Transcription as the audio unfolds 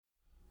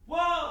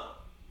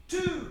2,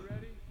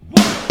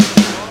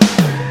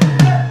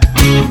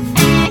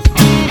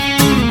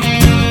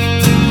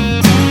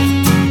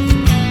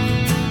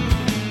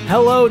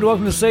 Hello and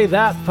welcome to Say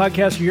That, the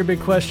podcast where your big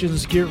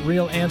questions get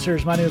real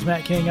answers. My name is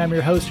Matt King. I'm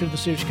your host here at the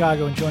City of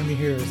Chicago, and joining me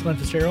here is Glenn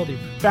Fitzgerald, the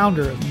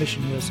founder of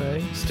Mission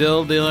USA.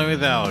 Still dealing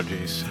with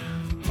allergies.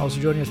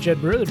 Also joining us,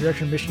 Jed Brewer, the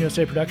director of Mission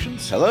USA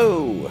Productions.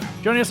 Hello.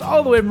 Joining us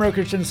all the way from Oak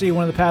Ridge, Tennessee,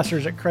 one of the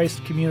pastors at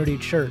Christ Community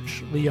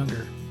Church, Lee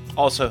Younger.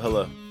 Also,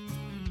 hello.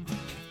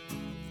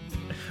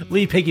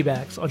 Lee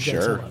piggybacks on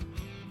Jed's Sure. hello.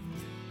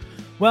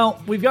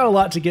 Well, we've got a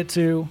lot to get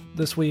to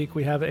this week.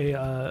 We have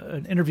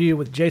an interview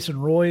with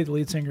Jason Roy, the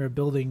lead singer of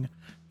Building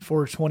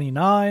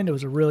 429. It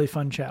was a really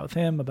fun chat with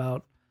him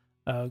about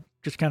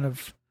just kind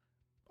of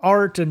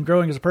art and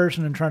growing as a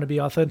person and trying to be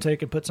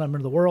authentic and put something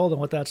into the world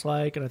and what that's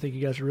like. And I think you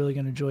guys are really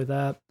going to enjoy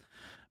that.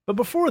 But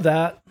before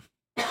that,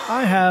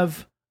 I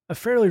have a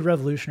fairly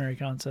revolutionary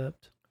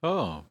concept.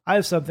 Oh, I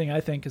have something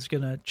I think is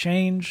going to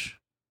change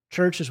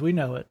church as we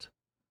know it.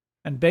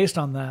 And based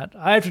on that,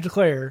 I have to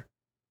declare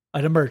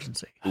an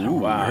emergency.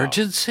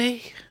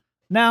 emergency?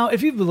 Now,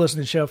 if you've been listening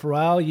to the show for a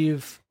while,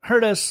 you've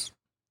heard us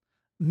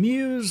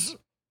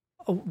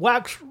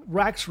wax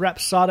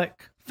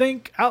rhapsodic,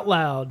 think out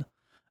loud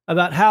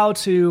about how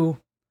to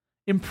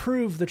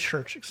improve the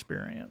church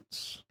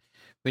experience.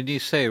 When you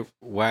say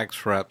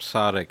wax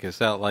rhapsodic, is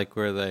that like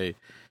where they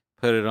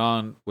put it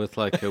on with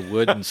like a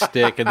wooden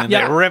stick and then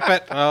Yeah. they rip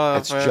it? Oh,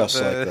 It's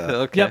just like that.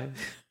 Okay.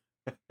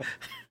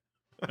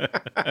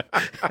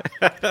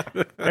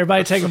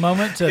 Everybody take a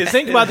moment to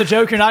think about the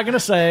joke you're not going to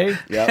say.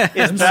 Yep. and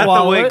Is that the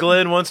swallow way it.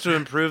 Glenn wants to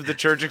improve the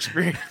church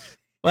experience?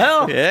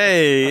 Well,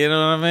 Hey, you know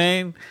what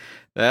I mean?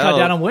 cut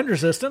down on wind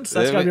resistance.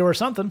 That's got to be worth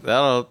something.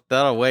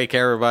 That'll wake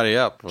everybody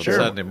up on Sure.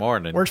 Sunday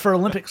morning. Works for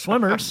Olympic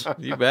swimmers.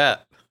 You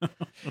bet.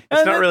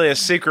 It's not really a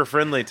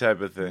seeker-friendly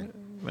type of thing.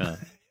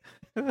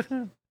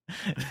 Yeah.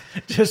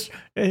 Just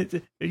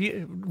it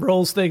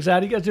rolls things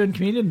out. You guys doing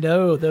communion?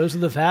 No, those are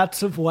the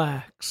vats of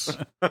wax.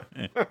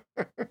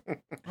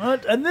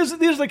 And these are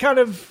the kind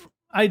of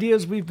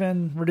ideas we've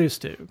been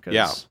reduced to. 'Cause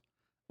Yeah.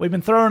 we've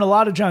been throwing a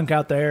lot of junk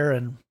out there,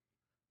 and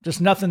just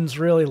nothing's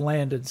really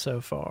landed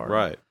so far.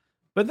 Right.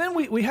 But then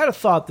we had a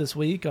thought this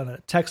week on a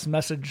text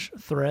message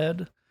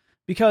thread,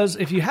 because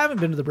if you haven't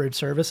been to the bridge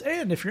service,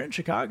 and if you're in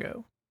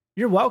Chicago,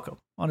 you're welcome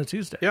on a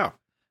Tuesday. Yeah.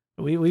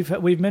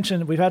 We've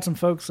mentioned we've had some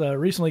folks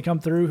recently come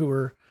through who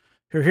are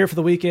here for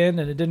the weekend,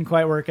 and it didn't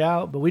quite work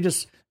out. But we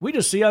just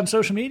see on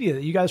social media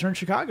that you guys are in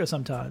Chicago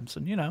sometimes,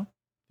 and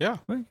Yeah.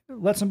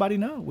 let somebody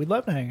know. We'd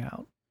love to hang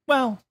out.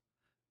 Well,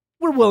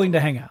 we're willing to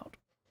hang out.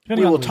 We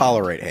depending on will the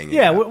tolerate hanging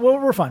Yeah, out.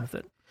 we're fine with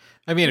it.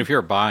 I mean, if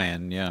you're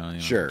buying, yeah.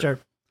 Sure. Sure,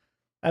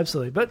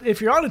 absolutely. But if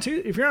you're on a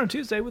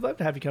Tuesday, we'd love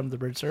to have you come to the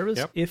bridge service.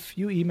 Yep. If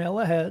you email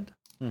ahead.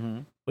 Mm-hmm.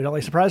 We don't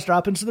like surprise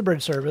drop-ins to the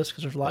bridge service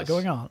because there's a lot Yes.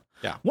 going on.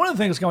 Yeah. One of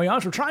the things going on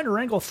is we're trying to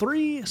wrangle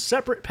 3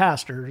 separate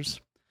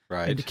pastors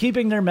Right. into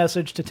keeping their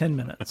message to 10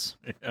 minutes.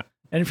 Yeah.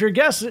 And if you're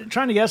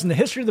trying to guess in the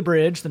history of the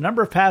bridge, the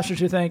number of pastors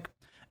who think,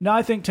 no,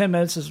 I think 10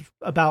 minutes is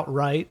about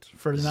right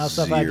for the amount of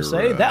stuff I have to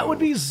say, that would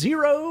be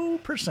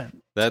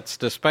 0%. That's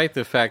despite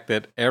the fact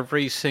that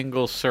every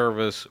single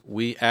service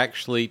we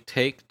actually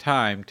take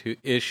time to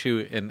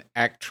issue an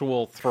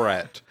actual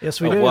threat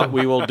Yes, we of do. what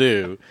we will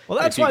do Well,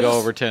 that's if you why go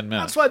this- over 10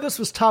 minutes. That's why this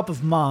was top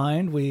of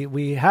mind.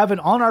 We have it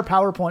on our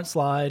PowerPoint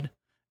slide,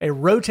 a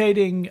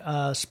rotating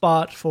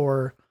spot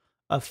for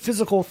a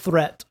physical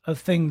threat of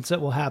things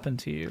that will happen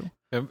to you.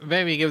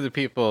 Maybe give the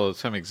people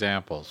some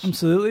examples,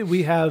 Absolutely.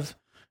 We have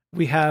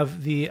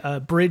the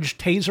bridge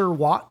taser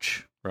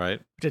watch, right?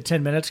 which at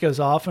 10 minutes goes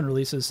off and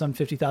releases some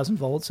 50,000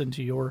 volts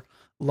into your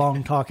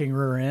long talking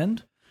rear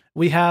end.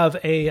 We have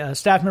a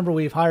staff member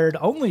we've hired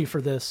only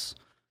for this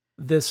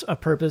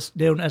purpose,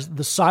 known as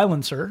the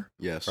silencer.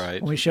 Yes.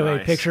 Right. When we show a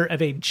Nice. picture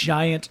of a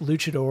giant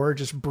luchador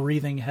just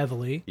breathing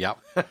heavily. Yep.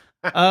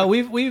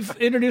 We've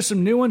introduced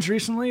some new ones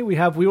recently. We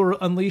will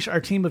unleash our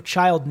team of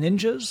child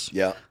ninjas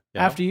Yeah.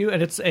 Yeah. after you,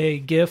 and it's a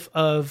GIF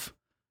of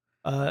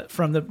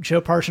from the Joe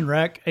Parson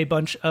Wreck, a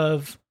bunch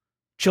of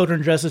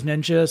children dressed as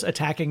ninjas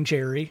attacking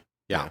Jerry.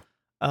 Yeah.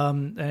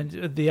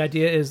 And the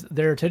idea is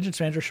their attention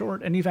spans are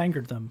short, and you've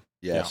angered them.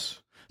 Yes.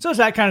 So it's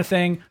that kind of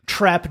thing.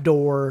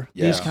 Trapdoor,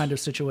 these Yeah. kind of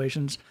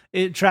situations.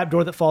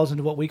 Trapdoor that falls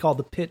into what we call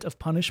the pit of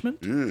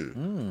punishment,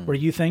 where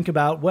you think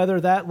about whether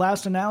that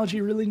last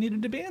analogy really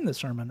needed to be in the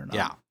sermon or not.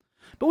 Yeah.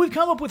 But we've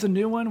come up with a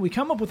new one. We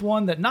come up with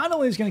one that not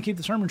only is going to keep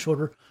the sermon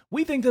shorter,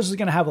 we think this is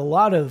going to have a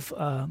lot of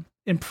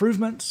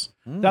improvements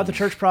throughout the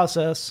church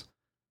process,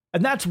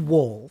 and that's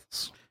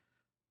wolves.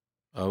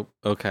 Oh,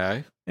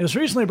 okay. It was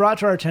recently brought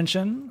to our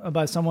attention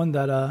by someone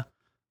that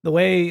the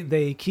way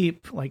they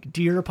keep like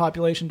deer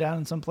population down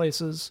in some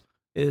places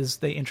is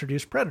they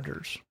introduce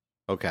predators.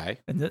 Okay.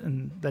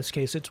 In this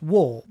case, it's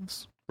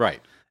wolves.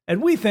 Right.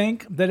 And we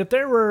think that if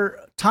there were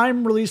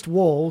time-released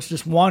wolves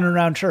just wandering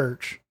around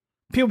church,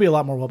 people would be a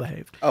lot more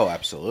well-behaved. Oh,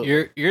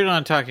 absolutely. You're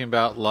not talking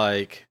about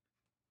like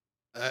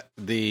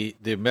the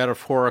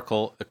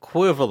metaphorical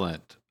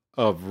equivalent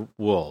of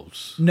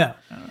wolves. No.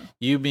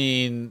 You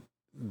mean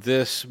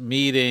this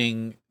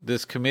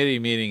committee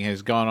meeting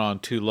has gone on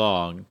too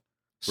long,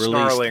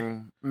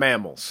 snarling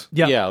mammals.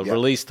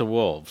 Release the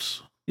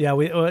wolves.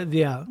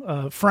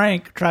 Yeah,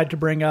 Frank tried to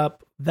bring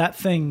up that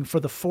thing for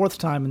the 4th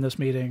time in this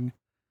meeting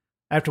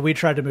after we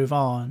tried to move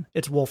on.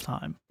 It's wolf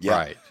time. Yeah.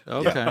 Right.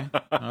 Okay.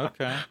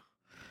 Okay.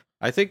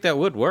 I think that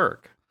would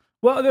work.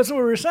 Well, that's what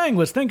we were saying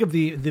was think of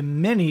the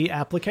many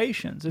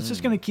applications. It's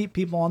just going to keep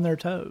people on their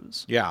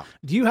toes. Yeah.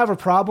 Do you have a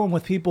problem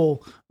with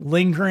people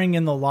lingering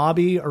in the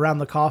lobby around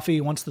the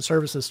coffee once the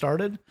service has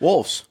started?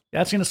 Wolves.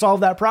 That's going to solve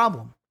that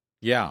problem.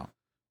 Yeah.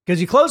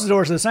 Because you close the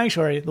doors to the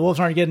sanctuary, the wolves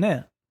aren't getting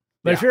in.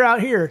 But if Yeah. you're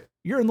out here,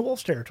 you're in the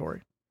wolves'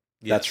 territory.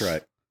 That's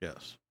right.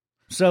 Yes.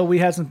 So we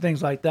had some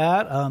things like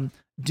that.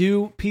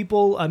 Do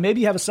people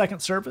maybe you have a second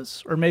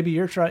service, or maybe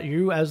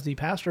you as the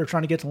pastor are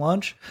trying to get to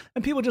lunch,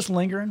 and people just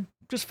lingering,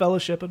 just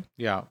fellowshipping.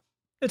 Yeah.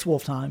 It's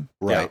wolf time.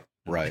 Right.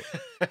 Right.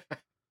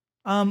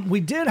 We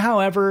did,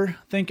 however,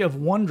 think of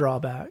one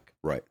drawback.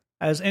 Right.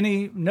 As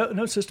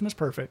no system is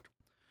perfect,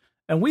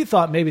 and we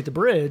thought maybe at the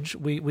bridge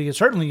we could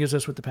certainly use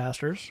this with the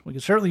pastors. We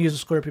could certainly use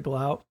this to clear people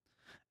out.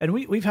 And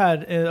we've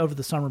had, over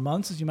the summer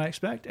months, as you might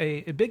expect,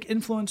 a big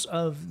influence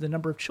of the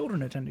number of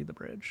children attending the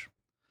bridge.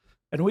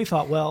 And we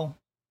thought, well,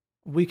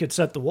 we could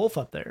set the wolf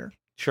up there,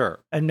 Sure.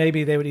 and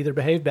maybe they would either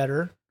behave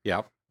better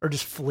Yep. or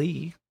just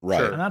flee.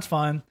 Right. And that's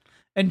fine.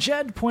 And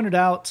Jed pointed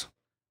out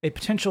a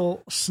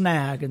potential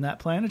snag in that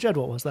plan. And Jed,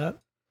 what was that?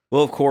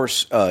 Well, of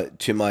course,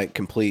 to my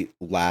complete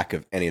lack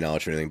of any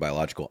knowledge of anything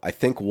biological, I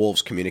think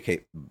wolves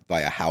communicate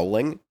via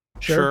howling.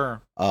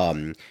 Sure.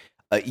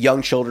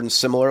 Young children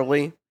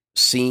similarly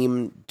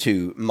seem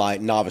to my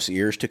novice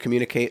ears to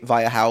communicate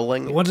via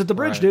howling. The ones at the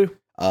bridge Right. do.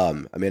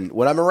 I mean,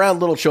 when I'm around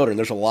little children,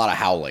 there's a lot of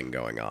howling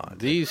going on.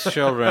 These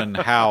children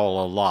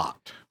howl a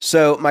lot.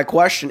 So my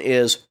question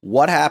is,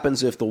 what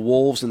happens if the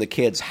wolves and the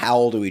kids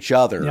howl to each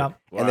other Yep.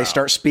 and they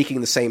start speaking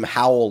the same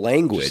howl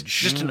language?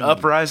 Just an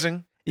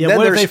uprising. Yeah, Then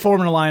what if there's- they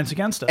form an alliance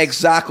against us?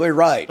 Exactly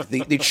right.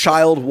 The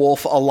Child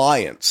Wolf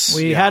Alliance.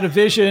 We had a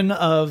vision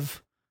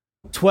of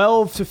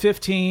 12 to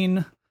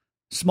 15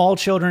 small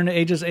children,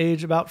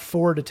 age about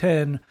 4 to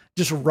 10,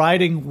 just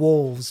riding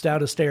wolves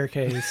down a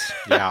staircase.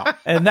 Yeah.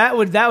 And that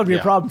would be a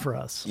Yeah. problem for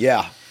us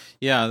Yeah.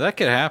 Yeah, that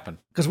could happen.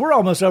 because we're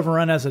almost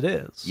overrun as it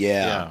is.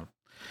 Yeah.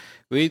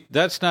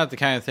 That's not the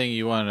kind of thing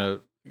you want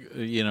to,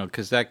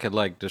 because that could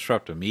like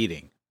disrupt a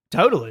meeting.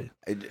 Totally.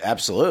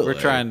 Absolutely.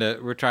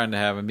 We're trying to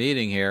have a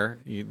meeting here.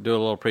 You do a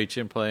little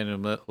preaching, playing a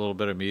little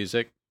bit of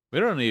music. We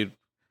don't need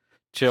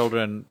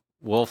children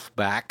wolf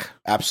back,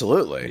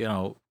 Absolutely.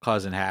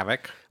 causing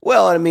havoc.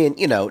 Well, I mean,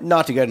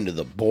 not to get into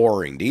the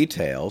boring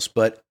details,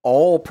 but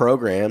all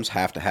programs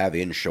have to have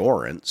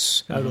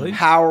insurance. Totally.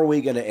 How are we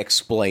going to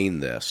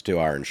explain this to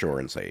our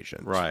insurance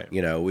agent? Right.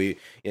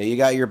 You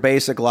got your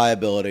basic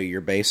liability,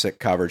 your basic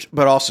coverage,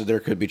 but also there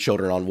could be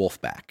children on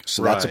wolfback.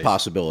 So that's a Right.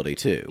 possibility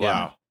too.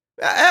 Wow.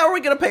 How are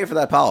we going to pay for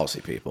that policy,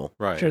 people?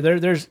 Right. Sure,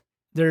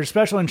 there's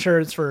special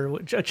insurance for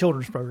a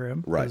children's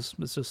program. Right.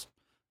 It's just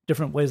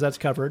different ways that's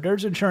covered.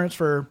 There's insurance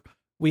for,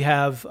 we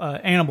have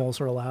animals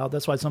are allowed.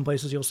 That's why some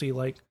places you'll see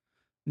like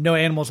no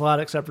animals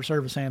allowed except for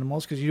service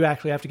animals because you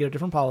actually have to get a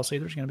different policy.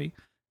 There's going to be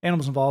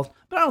animals involved.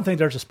 But I don't think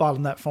there's a spot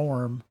on that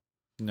form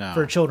No.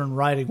 for children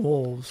riding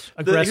wolves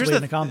aggressively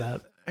into combat.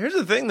 Here's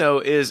the thing, though,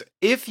 is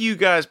if you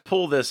guys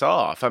pull this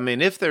off, I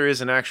mean, if there is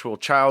an actual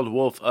child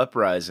wolf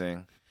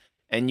uprising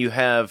and you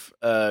have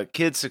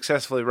kids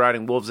successfully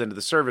riding wolves into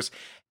the service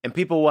and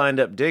people wind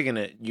up digging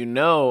it,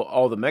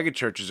 all the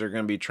megachurches are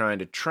going to be trying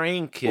to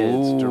train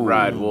kids to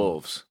ride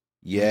wolves.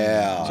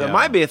 Yeah. So it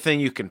might be a thing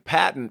you can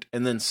patent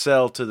and then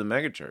sell to the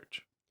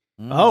megachurch.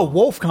 Oh,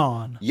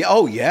 WolfCon. Yeah.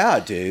 Oh, yeah,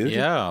 dude.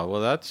 Yeah.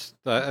 Well,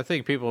 I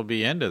think people will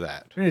be into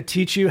that. We're going to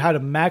teach you how to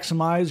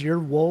maximize your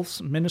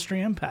wolf's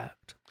ministry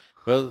impact.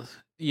 Well,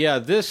 yeah,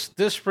 this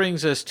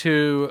brings us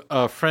to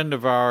a friend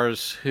of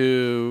ours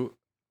who,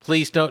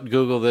 please don't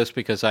Google this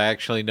because I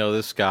actually know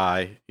this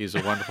guy. He's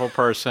a wonderful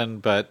person,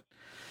 but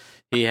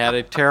he had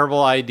a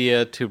terrible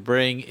idea to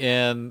bring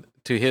in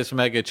to his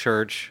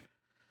megachurch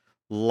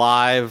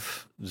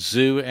live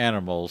zoo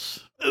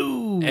animals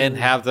Ooh. and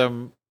have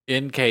them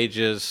in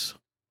cages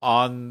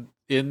in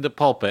the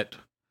pulpit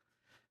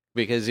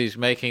because he's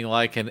making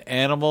like an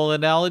animal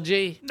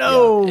analogy.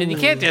 No. And you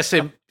can't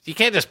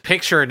just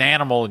picture an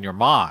animal in your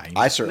mind.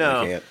 I certainly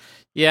No. can't.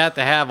 You have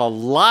to have a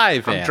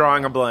live I'm animal.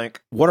 drawing a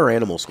blank. What are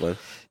animals, Glenn?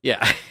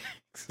 Yeah.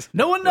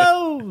 No one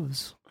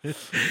knows.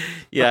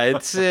 Yeah,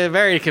 it's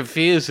very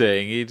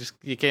confusing.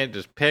 You can't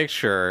just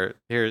picture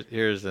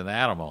here's an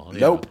animal. you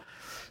Nope. know.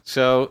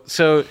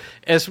 So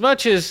as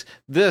much as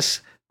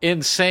this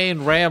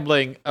insane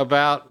rambling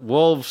about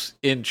wolves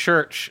in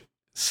church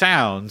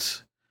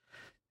sounds,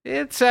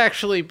 it's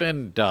actually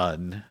been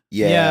done.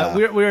 Yeah.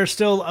 we are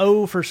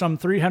still for some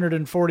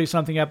 340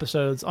 something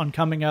episodes on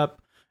coming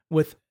up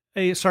with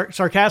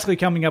sarcastically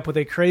coming up with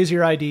a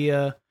crazier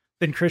idea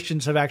than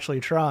Christians have actually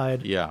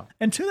tried. Yeah.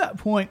 And to that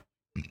point,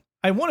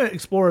 I want to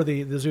explore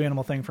the zoo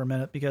animal thing for a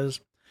minute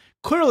because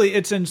clearly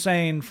it's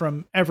insane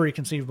from every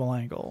conceivable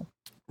angle.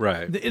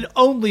 Right. It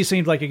only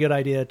seemed like a good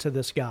idea to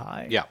this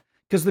guy. Yeah.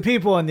 Because the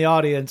people in the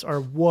audience are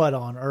what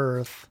on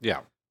earth? Yeah.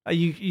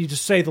 You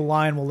just say the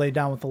lion will lay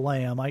down with the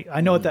lamb.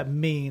 I know what that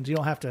means. You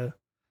don't have to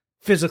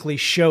physically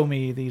show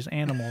me these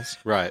animals.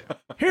 Right.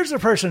 Here's the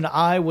person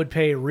I would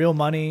pay real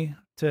money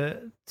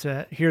to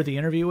hear the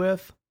interview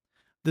with.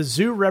 The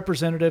zoo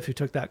representative who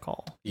took that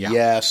call. Yeah.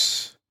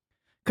 Yes.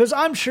 Because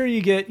I'm sure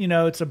you get,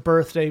 it's a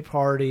birthday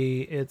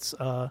party, it's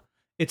a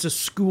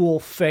school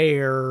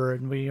fair,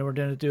 and we're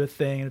going to do a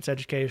thing, and it's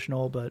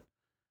educational, but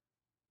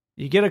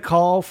you get a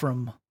call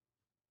from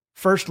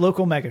First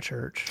Local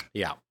Megachurch.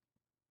 Yeah.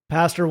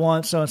 Pastor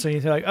wants so-and-so,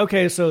 you're like,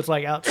 okay, so it's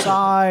like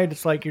outside,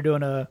 it's like you're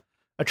doing a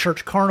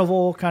church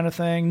carnival kind of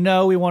thing.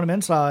 No, we want them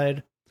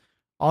inside,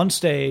 on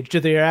stage.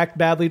 Did they react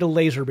badly to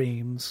laser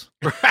beams?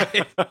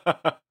 Right.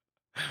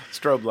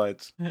 Strobe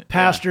lights.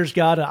 Pastor's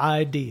got an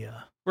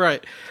idea.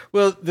 Right.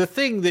 Well, the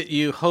thing that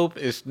you hope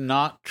is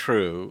not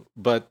true,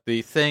 but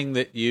the thing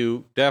that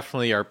you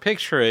definitely are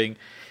picturing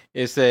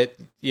is that,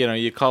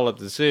 you call up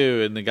the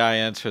zoo and the guy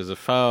answers the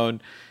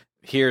phone,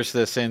 hears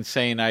this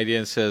insane idea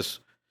and says,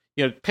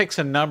 picks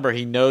a number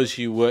he knows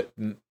you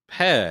wouldn't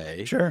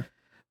pay. Sure.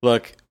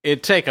 Look,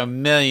 it'd take $1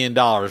 million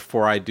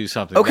before I do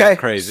something that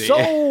crazy.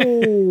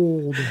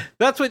 Sold.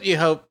 That's what you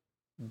hope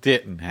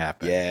didn't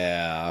happen.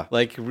 Yeah.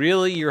 Like,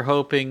 really, you're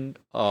hoping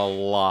a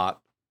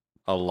lot.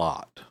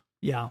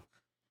 Yeah.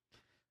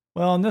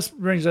 Well, and this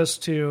brings us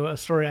to a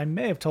story I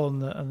may have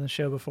told on the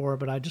show before,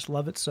 but I just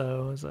love it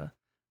so.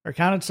 Or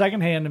counted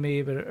secondhand to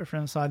me, but a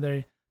friend side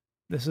there.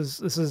 This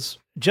is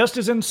just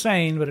as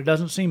insane, but it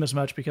doesn't seem as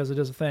much because it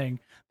is a thing.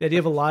 The idea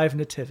of a live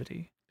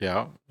nativity.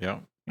 Yeah.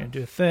 You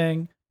do a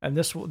thing, and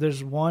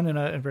there's one in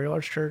a very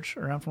large church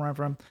around where I'm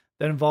from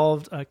that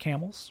involved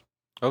camels.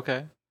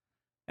 Okay.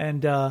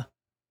 And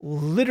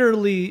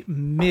literally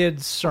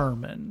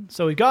mid-sermon.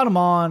 So we got them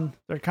on.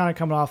 They're kind of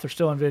coming off. They're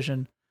still in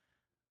vision.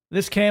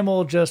 This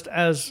camel, just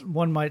as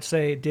one might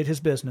say, did his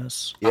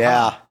business.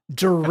 Yeah.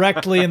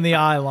 Directly in the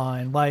eye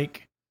line,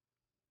 like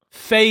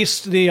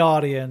faced the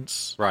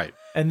audience. Right.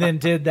 And then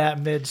did that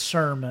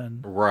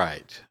mid-sermon.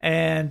 Right.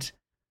 And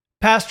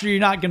Pastor, you're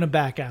not going to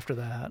back after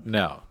that.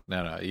 No.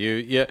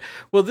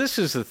 Well, this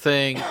is the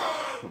thing.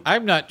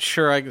 I'm not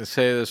sure I can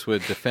say this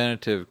with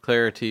definitive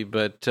clarity,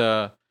 but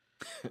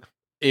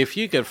if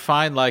you could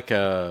find like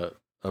a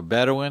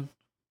Bedouin,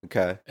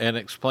 okay, and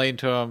explain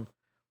to him,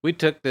 we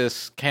took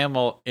this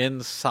camel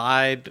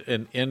inside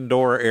an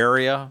indoor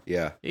area.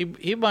 Yeah,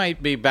 he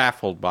might be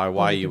baffled by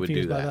why you would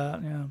do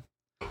that. Yeah.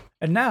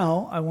 And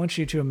now I want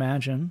you to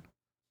imagine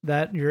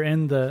that you're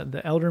in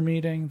the elder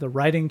meeting, the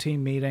writing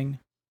team meeting.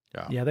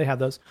 Yeah, they have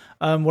those.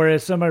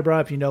 Whereas somebody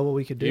brought up, what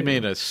we could do. You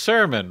mean a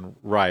sermon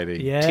writing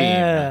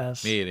team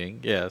meeting?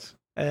 Yes.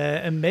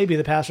 And maybe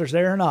the pastor's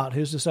there or not.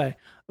 Who's to say?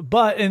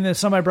 But then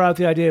somebody brought up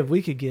the idea of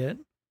we could get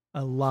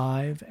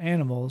live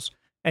animals,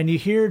 and you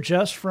hear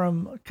just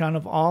from kind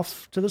of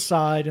off to the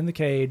side in the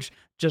cage,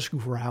 just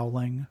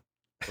growling.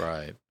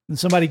 Right. And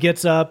somebody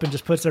gets up and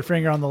just puts their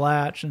finger on the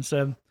latch and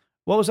said,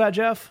 "What was that,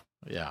 Jeff?"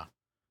 Yeah.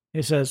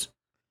 He says,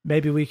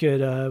 maybe we could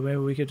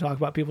talk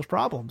about people's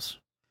problems.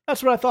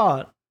 That's what I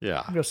thought. Yeah.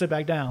 I'm going to sit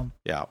back down.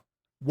 Yeah.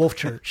 Wolf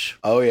Church.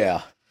 Oh,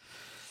 yeah.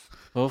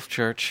 Wolf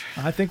Church.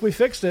 I think we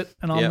fixed it.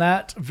 And on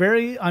that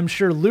very, I'm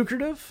sure,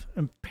 lucrative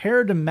and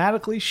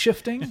paradigmatically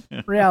shifting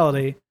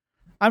reality,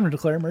 I'm going to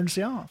declare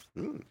emergency off.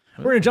 We're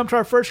going to jump to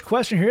our first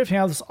question here. If you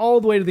have this all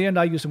the way to the end,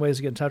 I'll use some ways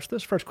to get in touch with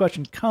this. First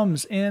question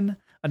comes in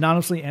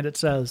anonymously, and it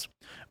says,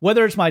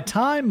 whether it's my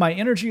time, my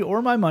energy,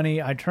 or my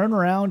money, I turn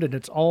around and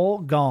it's all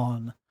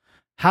gone.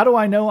 How do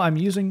I know Are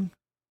we?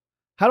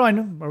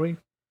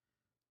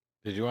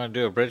 Did you want to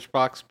do a bridge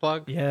box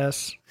plug?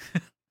 Yes.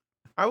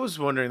 I was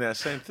wondering that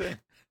same thing.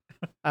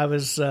 I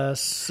was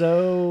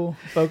so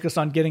focused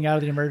on getting out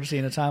of the emergency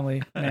in a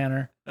timely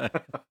manner.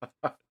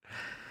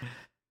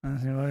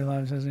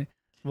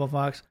 Wolf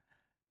Fox.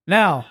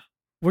 Now,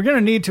 we're going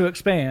to need to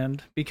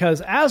expand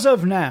because as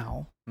of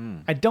now,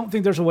 I don't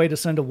think there's a way to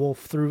send a wolf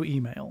through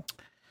email.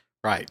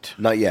 Right.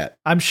 Not yet.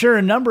 I'm sure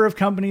a number of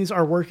companies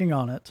are working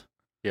on it.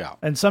 Yeah.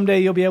 And someday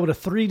you'll be able to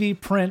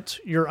 3D print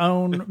your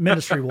own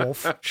ministry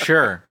wolf.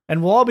 Sure.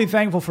 And we'll all be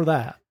thankful for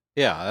that.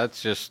 Yeah,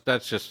 that's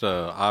just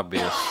a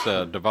obvious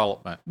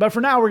development. But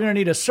for now, we're going to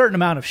need a certain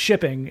amount of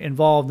shipping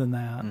involved in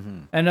that. Mm-hmm.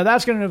 And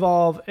that's going to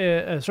involve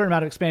a certain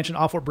amount of expansion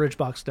off what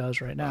BridgeBox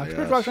does right now.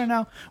 BridgeBox right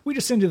now, we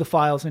just send you the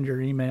files into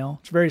your email.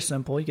 It's very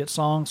simple. You get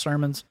songs,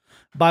 sermons,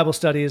 Bible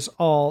studies,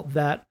 all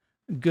that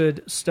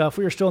good stuff.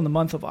 We are still in the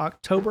month of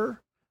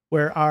October,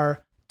 where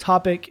our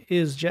topic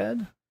is,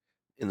 Jed?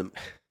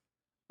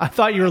 I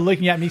thought you were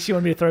looking at me, so you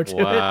wanted me to throw to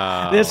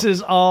it. This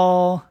is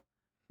all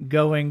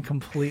going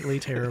completely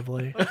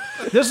terribly.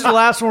 This is the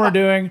last one we're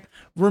doing.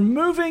 We're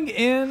moving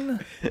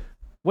in.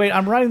 Wait,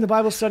 I'm writing the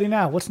Bible study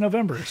now. What's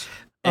November's?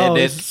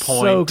 It's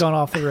so gone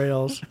off the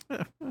rails.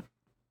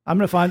 I'm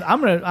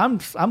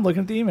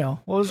looking at the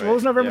email. What was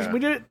November's? Yeah. We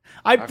did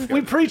it. We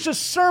preached a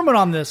sermon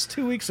on this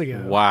 2 weeks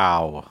ago.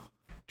 Wow.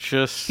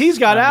 He's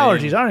got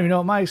allergies. I don't even know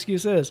what my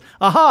excuse is.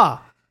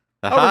 Aha!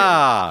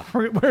 Aha!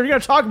 We're going to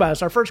talk about it.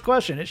 It's our first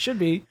question. It should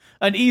be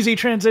an easy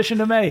transition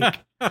to make.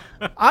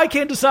 I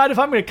can't decide if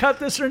I'm going to cut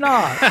this or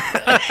not.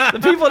 The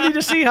people need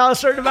to see how a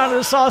certain amount of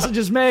the sausage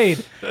is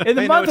made. In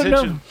the Pay month no of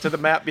attention to the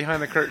map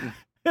behind the curtain.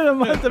 in the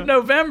month of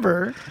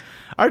November,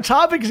 our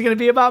topic is going to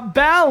be about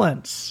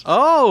balance.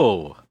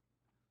 Oh,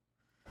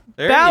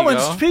 there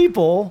Balanced you go.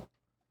 people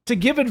to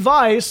give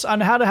advice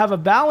on how to have a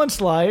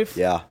balanced life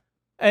Yeah.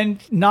 and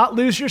not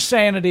lose your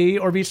sanity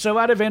or be so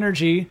out of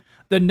energy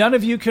that none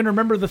of you can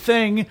remember the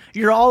thing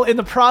you're all in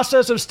the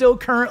process of still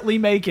currently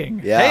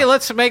making. Yeah. Hey,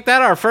 let's make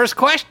that our first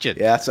question.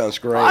 Yeah, that sounds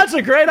great. Oh, that's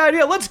a great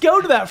idea. Let's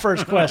go to that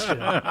first question.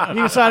 You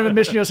can sign up at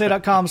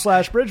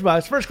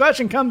missionusa.com/bridgebox. First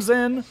question comes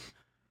in,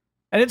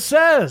 and it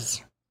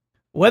says,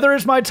 whether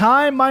it's my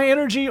time, my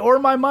energy, or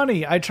my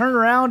money, I turn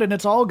around and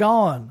it's all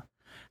gone.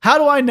 How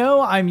do I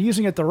know I'm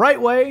using it the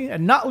right way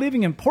and not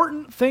leaving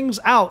important things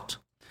out,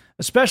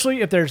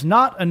 especially if there's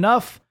not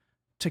enough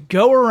to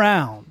go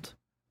around?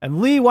 And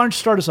Lee, why don't you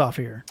start us off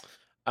here?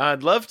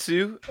 I'd love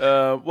to.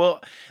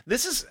 Well,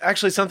 this is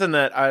actually something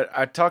that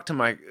I talk to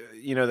my,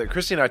 that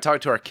Christy and I talk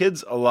to our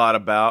kids a lot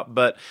about.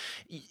 But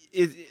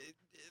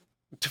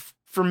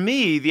for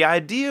me, the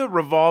idea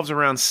revolves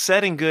around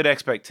setting good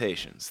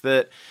expectations.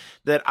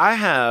 That I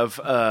have,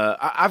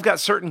 I've got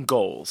certain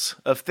goals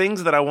of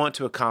things that I want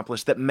to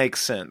accomplish that make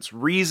sense,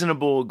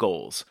 reasonable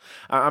goals.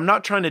 I'm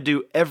not trying to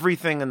do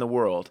everything in the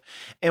world.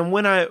 And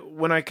when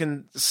I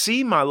can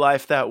see my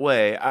life that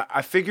way,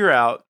 I figure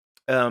out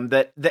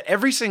that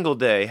every single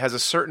day has a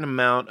certain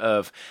amount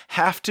of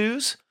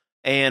have-tos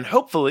and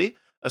hopefully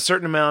a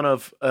certain amount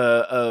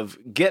of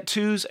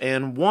get-tos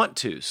and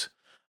want-tos.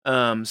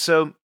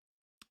 So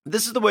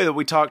this is the way that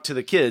we talk to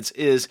the kids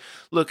is,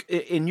 look,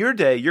 in your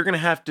day, you're going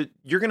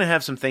to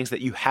have some things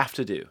that you have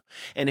to do.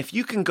 And if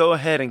you can go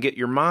ahead and get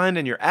your mind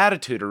and your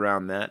attitude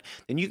around that,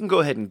 then you can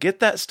go ahead and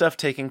get that stuff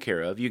taken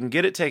care of. You can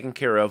get it taken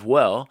care of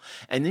well,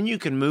 and then you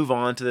can move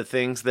on to the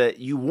things that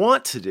you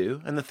want to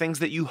do and the things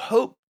that you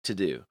hope to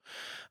do.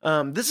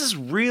 This is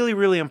really,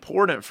 really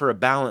important for a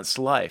balanced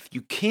life.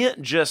 You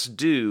can't just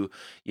do,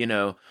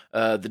 the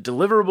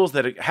deliverables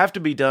that have to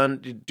be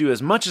done, do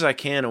as much as I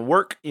can and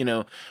work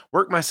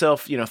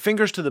myself,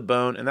 fingers to the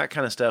bone and that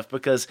kind of stuff,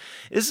 because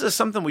this is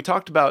something we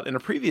talked about in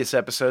a previous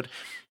episode.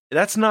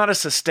 That's not a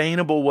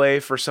sustainable way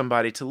for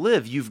somebody to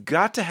live. You've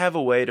got to have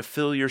a way to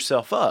fill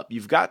yourself up.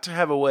 You've got to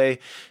have a way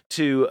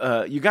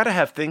to, you got to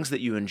have things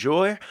that you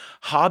enjoy,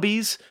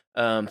 hobbies,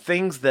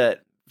 things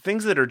that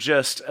are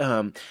just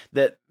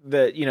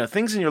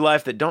things in your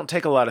life that don't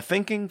take a lot of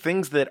thinking,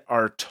 things that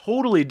are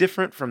totally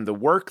different from the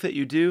work that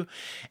you do.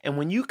 And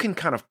when you can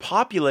kind of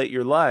populate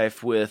your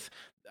life with,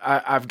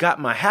 I've got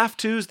my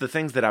have-tos, the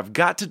things that I've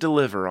got to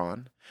deliver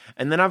on,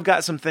 and then I've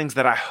got some things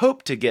that I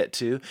hope to get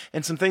to,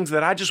 and some things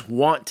that I just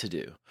want to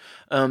do.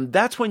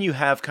 That's when you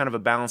have kind of a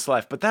balanced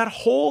life. But that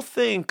whole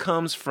thing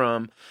comes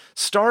from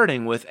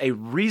starting with a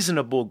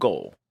reasonable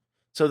goal.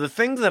 So the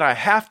things that I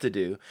have to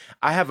do,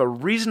 I have a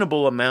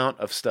reasonable amount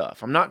of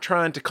stuff. I'm not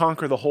trying to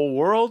conquer the whole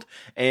world,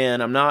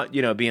 and I'm not,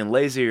 being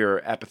lazy or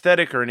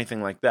apathetic or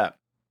anything like that.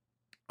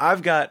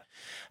 I've got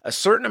a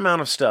certain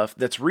amount of stuff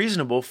that's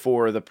reasonable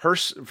for the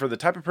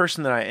type of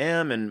person that I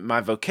am and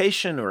my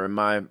vocation or in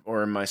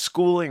my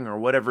schooling or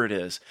whatever it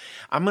is.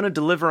 I'm going to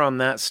deliver on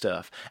that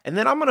stuff. And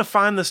then I'm going to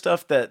find the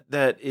stuff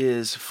that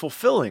is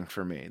fulfilling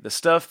for me, the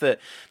stuff that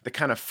the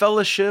kind of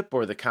fellowship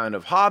or the kind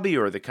of hobby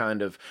or the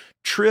kind of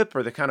trip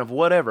or the kind of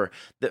whatever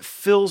that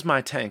fills my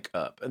tank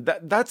up. And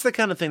that's the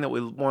kind of thing that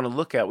we want to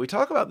look at. We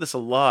talk about this a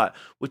lot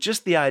with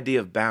just the idea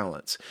of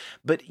balance.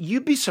 But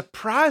you'd be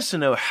surprised to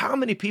know how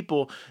many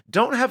people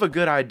don't have a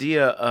good idea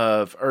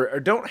of or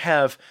don't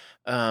have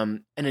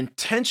an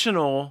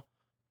intentional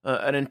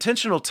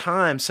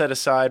time set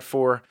aside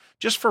for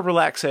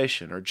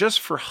relaxation or just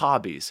for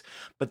hobbies.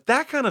 But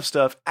that kind of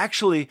stuff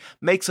actually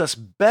makes us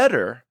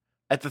better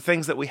at the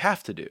things that we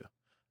have to do.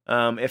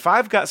 If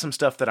I've got some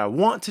stuff that I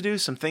want to do,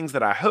 some things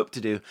that I hope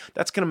to do,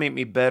 that's going to make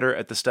me better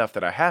at the stuff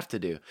that I have to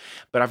do.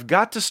 But I've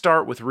got to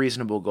start with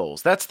reasonable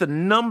goals. That's the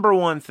number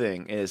one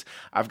thing is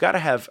I've got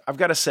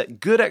to set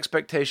good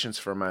expectations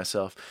for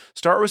myself,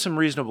 start with some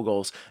reasonable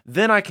goals.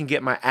 Then I can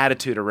get my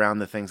attitude around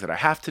the things that I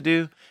have to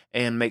do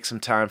and make some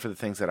time for the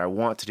things that I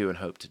want to do and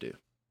hope to do.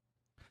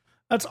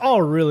 That's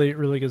all really,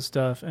 really good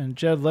stuff. And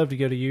Jed, I'd love to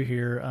go to you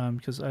here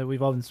because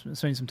we've all been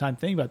spending some time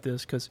thinking about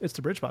this because it's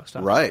the Bridgebox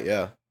topic. Right,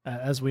 yeah.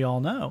 As we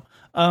all know.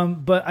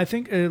 But I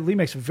think Lee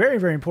makes a very,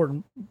 very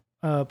important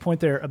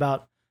point there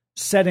about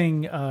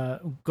setting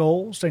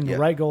goals, setting the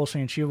right goals,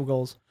 setting achievable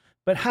goals.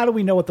 But how do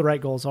we know what the right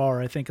goals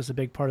are, I think is a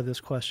big part of this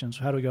question.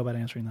 So how do we go about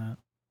answering that?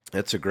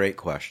 That's a great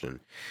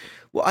question.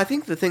 Well, I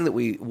think the thing that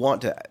we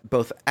want to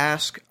both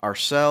ask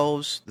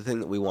ourselves, the thing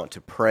that we want to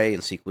pray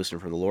and seek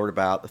wisdom from the Lord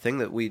about, the thing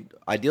that we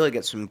ideally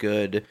get some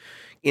good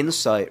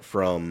insight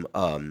from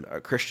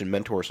Christian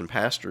mentors and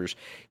pastors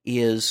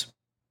is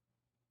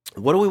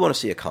what do we want to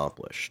see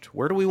accomplished?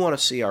 Where do we want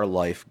to see our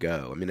life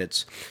go? I mean,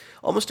 it's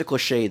almost a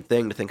cliched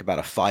thing to think about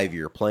a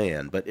 5-year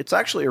plan, but it's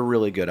actually a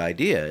really good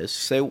idea is to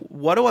say,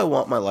 what do I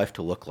want my life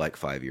to look like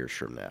 5 years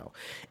from now?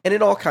 And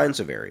in all kinds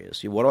of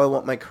areas. What do I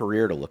want my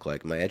career to look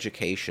like? My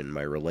education,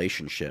 my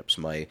relationships,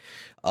 my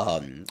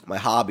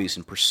hobbies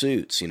and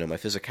pursuits, my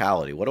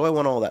physicality. What do I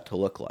want all that to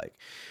look like?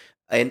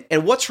 And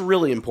what's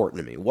really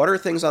important to me? What are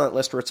things on that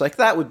list where it's like,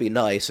 that would be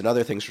nice, and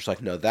other things where it's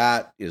like, no,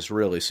 that is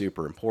really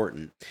super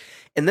important.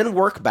 And then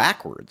work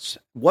backwards.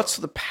 What's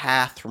the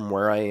path from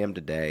where I am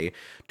today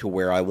to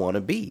where I want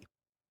to be?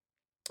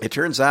 It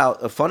turns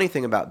out, a funny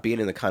thing about being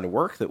in the kind of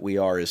work that we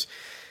are is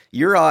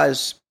your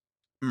eyes,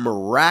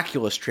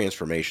 miraculous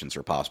transformations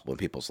are possible in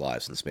people's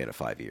lives in the span of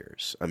 5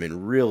 years. I mean,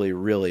 really,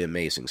 really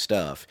amazing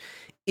stuff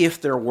if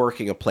they're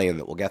working a plan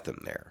that will get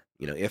them there.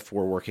 If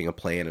we're working a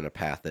plan and a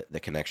path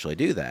that can actually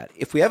do that.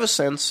 If we have a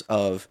sense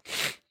of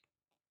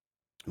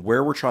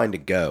where we're trying to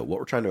go, what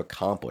we're trying to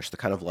accomplish, the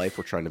kind of life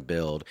we're trying to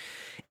build,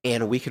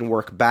 and we can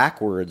work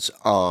backwards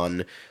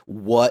on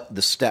what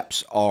the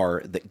steps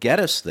are that get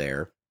us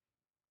there,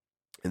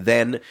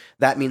 then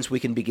that means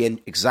we can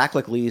begin,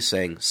 exactly like Lee is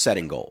saying,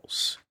 setting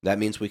goals. That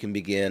means we can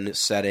begin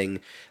setting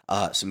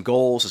some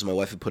goals, as my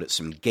wife would put it,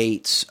 some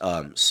gates,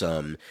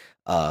 some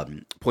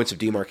points of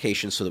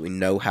demarcation so that we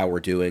know how we're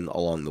doing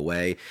along the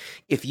way.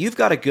 If you've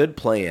got a good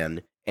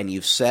plan and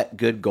you've set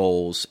good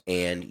goals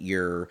and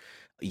you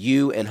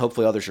and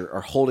hopefully others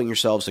are holding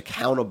yourselves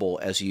accountable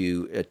as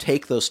you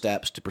take those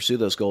steps to pursue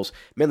those goals,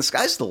 man, the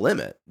sky's the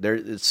limit.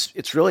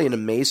 It's really an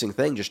amazing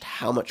thing just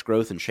how much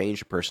growth and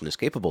change a person is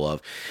capable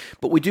of.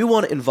 But we do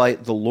want to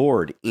invite the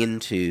Lord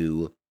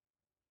into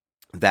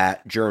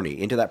that journey,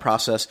 into that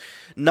process,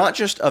 not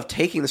just of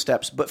taking the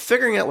steps, but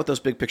figuring out what those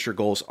big picture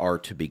goals are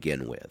to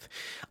begin with.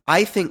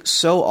 I think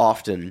so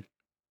often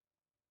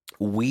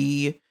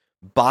we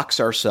box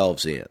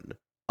ourselves in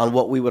on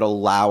what we would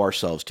allow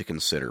ourselves to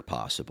consider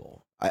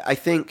possible. I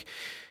think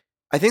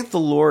the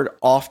Lord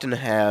often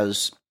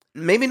has,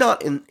 maybe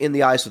not in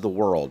the eyes of the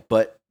world,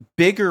 but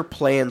bigger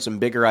plans and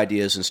bigger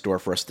ideas in store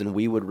for us than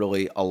we would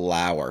really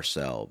allow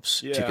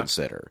ourselves to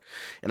consider.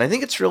 And I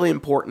think it's really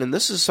important, and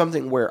this is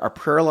something where our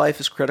prayer life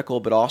is critical,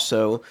 but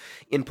also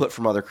input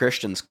from other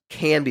Christians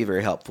can be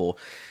very helpful,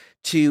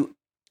 to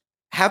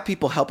have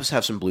people help us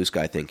have some blue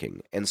sky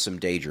thinking and some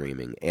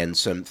daydreaming and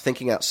some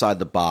thinking outside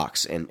the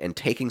box and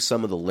taking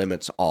some of the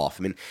limits off.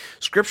 I mean,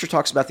 Scripture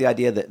talks about the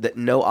idea that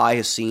no eye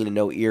has seen and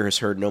no ear has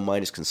heard, no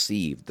mind has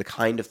conceived, the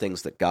kind of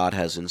things that God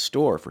has in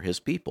store for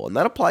his people. And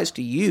that applies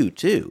to you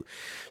too.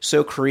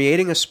 So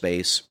creating a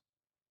space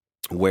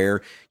where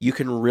you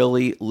can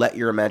really let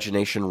your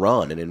imagination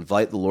run and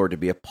invite the Lord to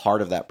be a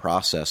part of that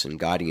process and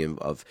guiding you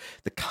of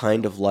the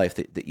kind of life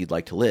that you'd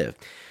like to live.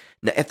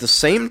 Now, at the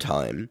same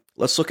time,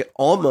 let's look at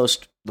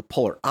almost the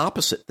polar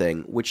opposite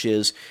thing, which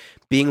is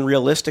being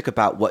realistic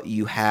about what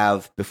you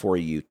have before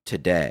you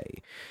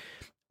today.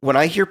 When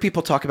I hear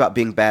people talk about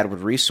being bad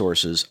with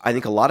resources, I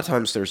think a lot of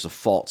times there's a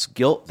false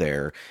guilt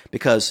there,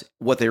 because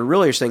what they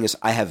really are saying is,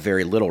 I have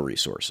very little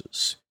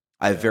resources.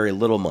 I have very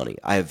little money.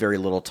 I have very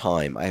little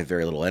time. I have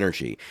very little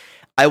energy.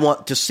 I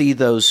want to see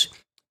those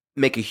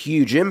make a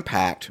huge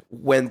impact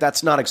when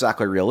that's not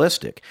exactly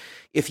realistic.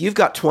 If you've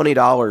got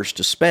 $20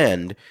 to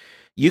spend,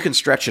 you can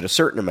stretch it a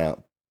certain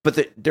amount,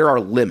 but there are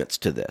limits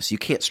to this. You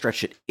can't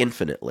stretch it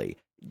infinitely.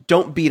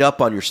 Don't beat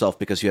up on yourself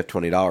because you have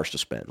 $20 to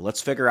spend.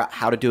 Let's figure out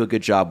how to do a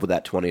good job with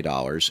that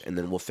 $20, and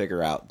then we'll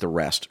figure out the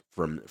rest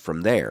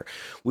from there.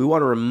 We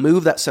want to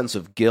remove that sense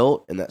of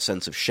guilt and that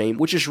sense of shame,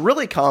 which is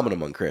really common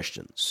among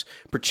Christians,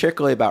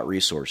 particularly about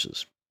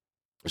resources.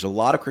 There's a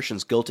lot of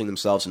Christians guilting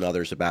themselves and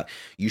others about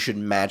you should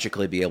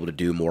magically be able to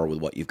do more with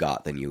what you've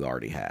got than you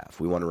already have.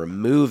 We want to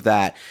remove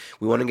that.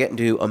 We want to get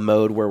into a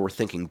mode where we're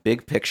thinking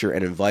big picture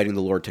and inviting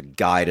the Lord to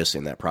guide us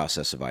in that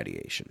process of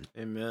ideation.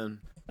 Amen.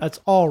 That's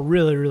all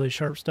really, really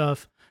sharp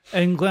stuff.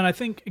 And Glenn, I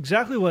think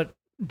exactly what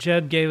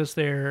Jed gave us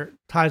there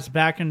ties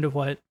back into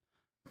what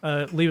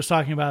Lee was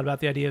talking about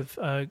the idea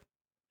of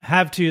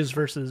have-tos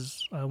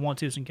versus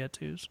want-tos and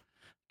get-tos.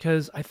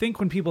 Because I think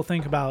when people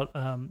think about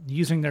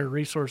using their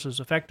resources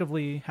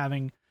effectively,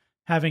 having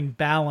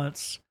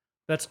balance,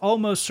 that's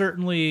almost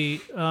certainly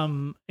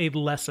a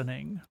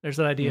lessening. There's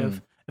that idea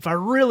of, if I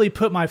really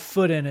put my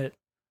foot in it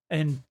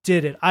and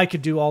did it, I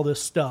could do all this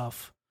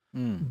stuff,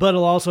 but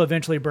it'll also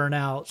eventually burn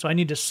out. So I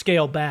need to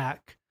scale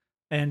back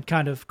and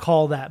kind of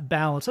call that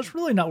balance. That's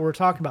really not what we're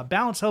talking about.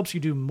 Balance helps you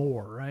do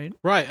more, right?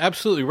 Right,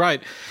 absolutely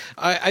right.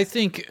 I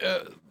think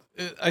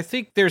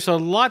there's a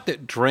lot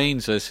that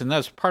drains us, and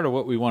that's part of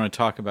what we want to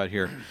talk about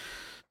here.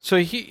 So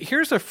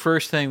here's the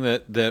first thing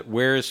that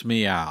wears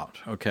me out,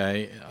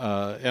 okay?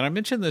 And I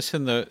mentioned this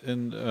in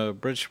the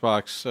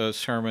Bridgebox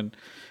sermon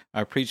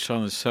I preached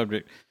on the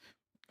subject.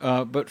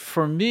 But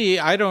for me,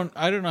 I don't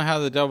know how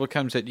the devil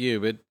comes at you,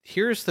 but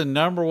here's the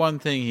number one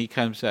thing he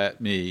comes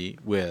at me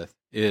with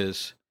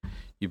is,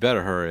 you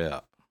better hurry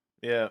up.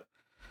 Yeah.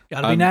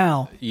 Gotta be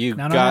now.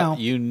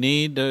 You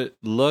need to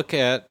look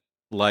at,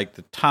 like,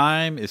 the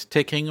time is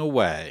ticking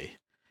away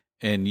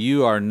and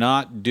you are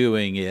not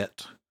doing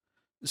it.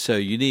 So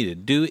you need to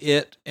do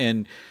it,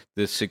 and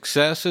the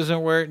success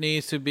isn't where it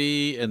needs to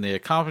be, and the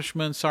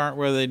accomplishments aren't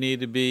where they need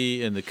to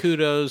be, and the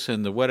kudos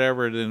and the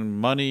whatever, and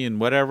money and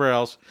whatever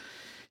else.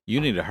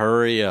 You need to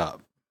hurry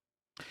up.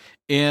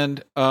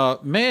 And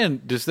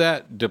man, does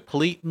that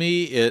deplete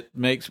me? It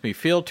makes me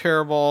feel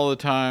terrible all the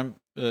time.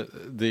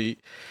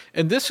 And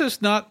this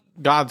is not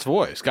God's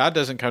voice. God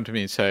doesn't come to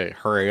me and say,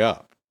 "Hurry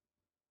up."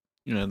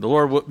 The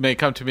Lord may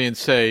come to me and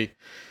say,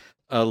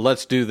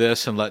 "Let's do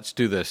this, and let's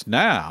do this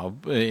now."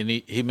 And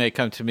he may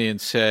come to me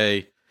and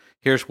say,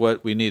 "Here's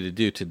what we need to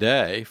do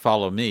today.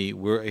 Follow me.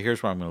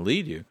 Here's where I'm going to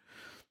lead you."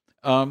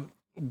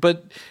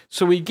 But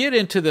so we get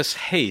into this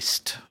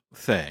haste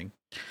thing.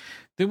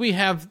 Then we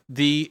have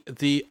the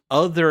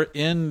other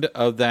end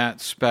of that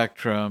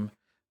spectrum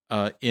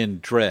in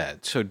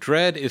dread. So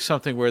dread is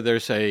something where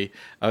there's a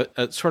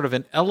sort of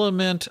an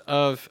element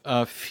of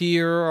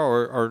fear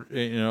or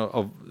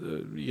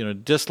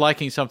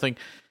disliking something,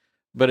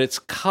 but it's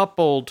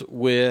coupled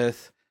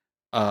with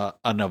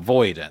an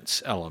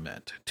avoidance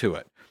element to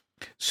it.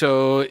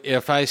 So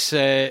if I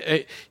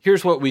say,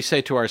 here's what we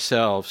say to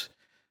ourselves: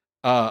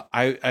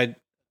 I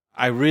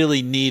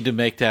really need to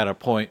make that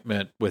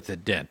appointment with the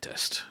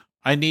dentist.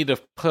 I need to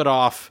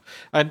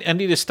I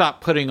need to stop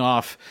putting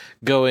off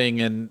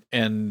going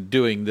and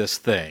doing this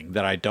thing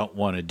that I don't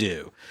want to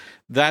do.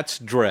 That's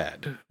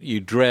dread. You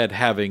dread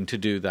having to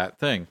do that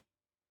thing.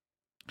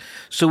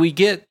 So we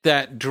get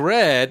that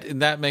dread,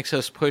 and that makes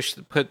us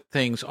put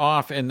things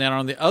off. And then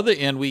on the other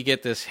end, we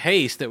get this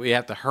haste that we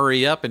have to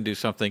hurry up and do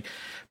something.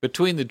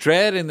 Between the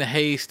dread and the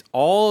haste,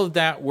 all of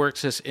that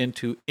works us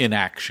into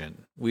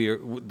inaction.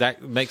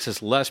 That makes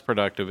us less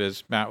productive,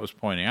 as Matt was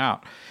pointing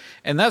out.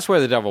 And that's where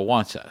the devil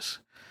wants us.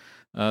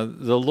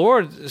 The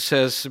Lord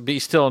says, "Be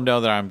still and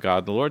know that I'm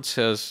God." The Lord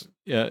says,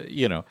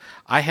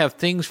 I have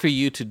things for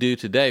you to do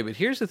today. But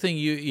here's the thing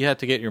you have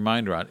to get your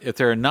mind around. If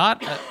there are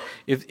not,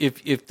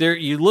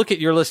 you look at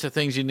your list of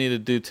things you need to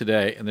do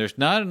today, and there's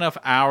not enough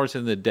hours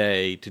in the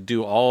day to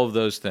do all of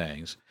those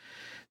things,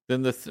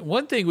 then the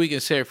one thing we can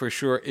say for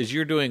sure is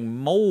you're doing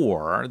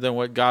more than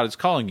what God is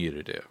calling you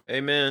to do.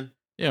 Amen.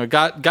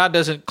 God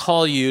doesn't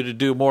call you to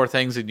do more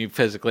things than you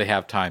physically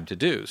have time to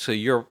do. So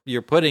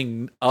you're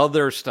putting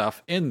other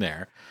stuff in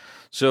there.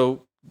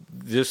 So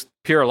just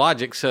pure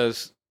logic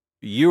says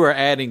you are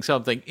adding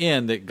something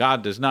in that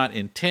God does not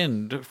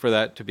intend for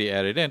that to be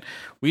added in.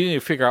 We need to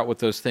figure out what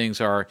those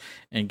things are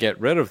and get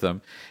rid of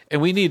them.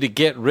 And we need to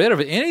get rid of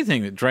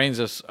anything that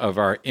drains us of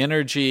our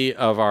energy,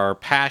 of our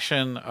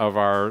passion, of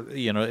our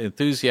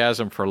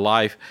enthusiasm for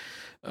life.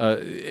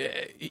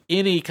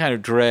 Any kind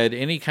of dread,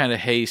 any kind of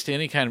haste,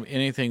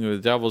 anything where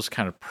the devil's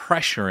kind of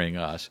pressuring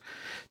us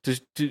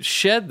to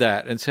shed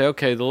that and say,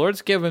 okay, the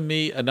Lord's given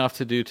me enough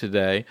to do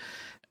today,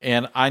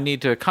 and I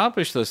need to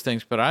accomplish those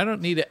things, but I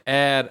don't need to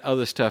add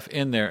other stuff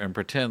in there and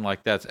pretend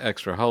like that's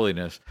extra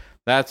holiness.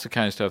 That's the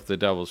kind of stuff the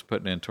devil's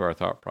putting into our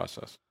thought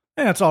process.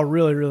 And it's all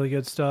really, really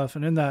good stuff.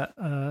 And in that,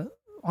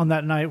 on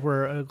that night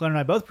where Glenn and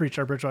I both preached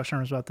our Bridgewatch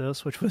sermons about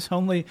this, which was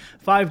only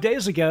 5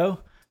 days ago,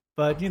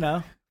 but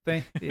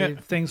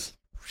things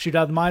shoot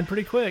out of the mind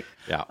pretty quick.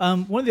 Yeah.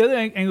 One of the other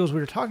angles we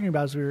were talking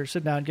about as we were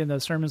sitting down and getting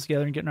those sermons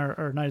together and getting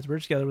our night at the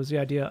bridge together was the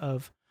idea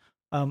of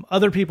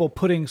other people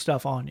putting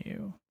stuff on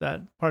you.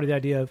 That part of the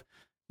idea of,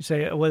 you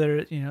say,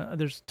 whether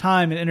there's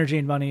time and energy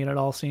and money, and it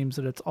all seems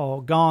that it's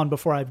all gone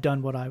before I've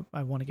done what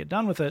I want to get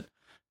done with it.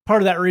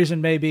 Part of that reason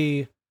may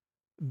be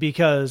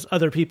because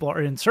other people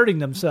are inserting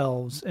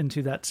themselves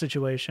into that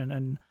situation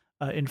and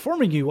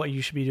informing you what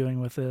you should be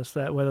doing with this.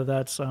 That whether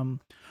that's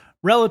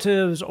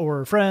relatives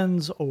or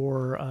friends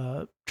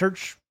or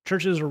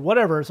churches or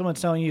whatever,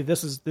 someone's telling you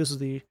this is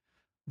the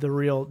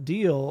real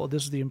deal.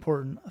 This is the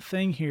important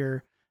thing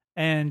here,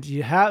 and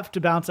you have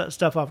to bounce that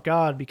stuff off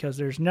God, because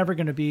there's never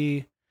going to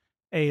be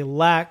a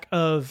lack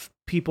of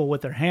people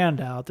with their hand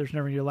out. There's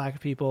never going to be a lack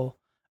of people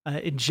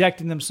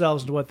injecting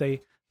themselves into what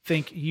they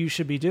think you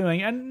should be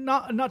doing, and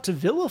not to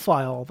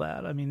vilify all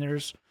that. I mean,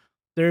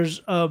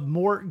 there's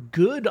more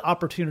good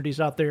opportunities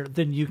out there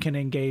than you can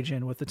engage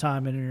in with the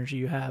time and energy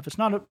you have. It's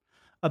not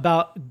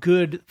about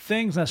good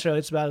things necessarily.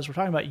 It's about, as we're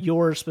talking about,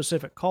 your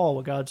specific call,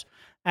 what God's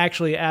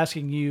actually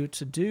asking you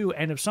to do.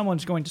 And if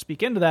someone's going to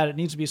speak into that, it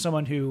needs to be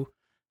someone who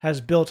has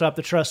built up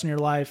the trust in your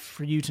life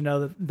for you to know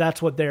that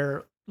that's what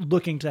they're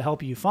looking to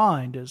help you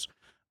find, is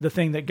the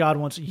thing that God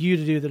wants you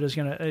to do that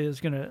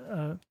is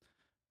gonna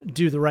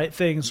do the right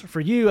things for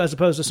you, as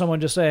opposed to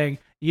someone just saying,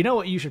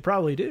 what you should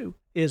probably do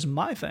is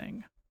my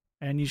thing,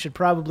 and you should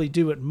probably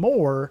do it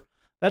more.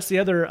 That's the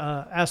other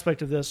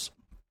aspect of this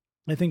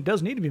I think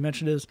does need to be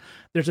mentioned, is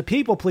there's a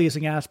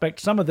people-pleasing aspect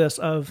to some of this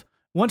of,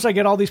 once I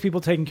get all these people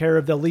taken care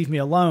of, they'll leave me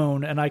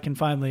alone and I can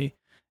finally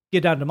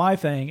get down to my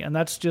thing. And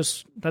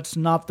that's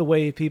not the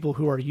way people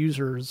who are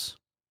users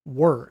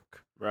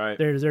work. Right.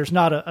 There's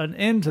not an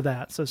end to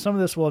that. So some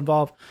of this will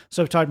involve,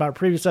 so we talked about a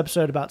previous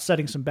episode about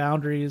setting some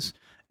boundaries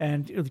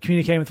and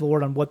communicating with the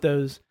Lord on what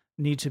those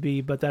need to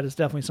be, but that is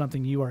definitely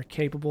something you are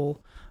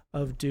capable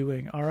of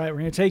doing. All right,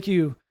 we're going to take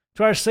you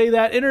to our Say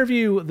That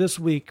interview this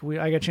week.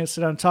 I got a chance to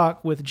sit down and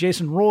talk with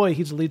Jason Roy.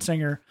 He's the lead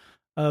singer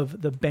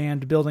of the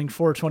band Building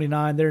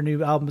 429. Their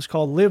new album is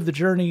called Live the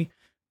Journey,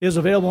 is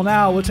available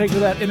now. We'll take to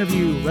that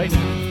interview right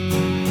now.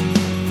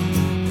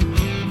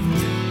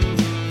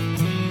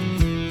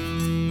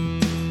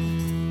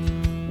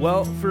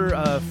 Well, for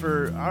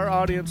our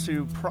audience,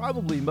 who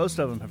probably most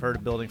of them have heard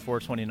of Building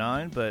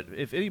 429, but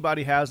if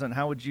anybody hasn't,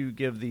 how would you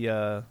give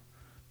the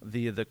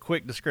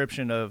quick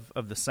description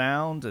of the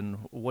sound and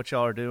what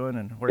y'all are doing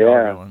and where y'all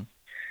are going?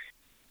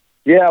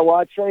 Yeah, well,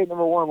 I'd say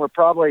number one, we're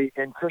probably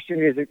in Christian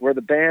music. We're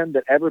the band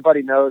that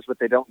everybody knows, but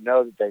they don't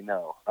know that they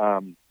know.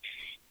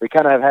 We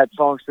kind of have had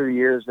songs through the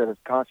years that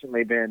have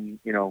constantly been,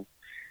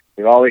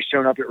 we've always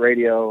shown up at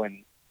radio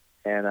and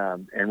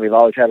we've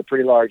always had a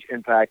pretty large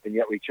impact, and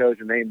yet we chose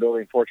the name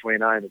Building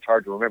 429. It's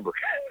hard to remember.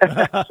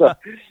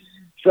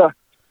 so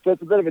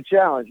it's a bit of a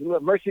challenge.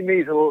 Mercy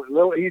Me is a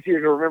little easier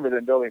to remember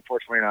than Building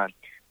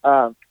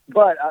 429.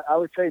 But I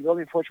would say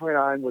Building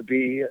 429 would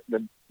be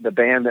the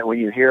band that when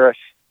you hear us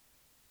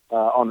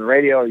on the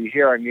radio or you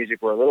hear our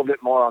music, we're a little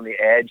bit more on the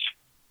edge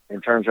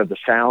in terms of the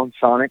sound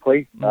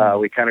sonically.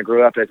 We kind of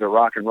grew up as a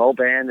rock and roll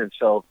band, and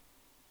so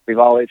we've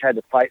always had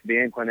to fight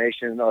the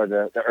inclination or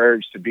the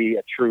urge to be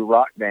a true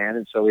rock band.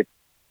 And so we've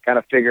kind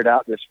of figured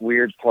out this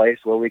weird place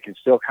where we can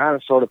still kind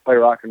of sort of play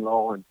rock and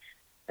roll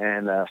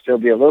and still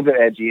be a little bit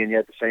edgy, and yet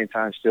at the same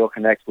time still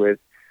connect with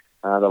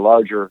the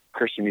larger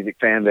Christian music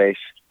fan base.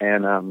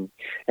 And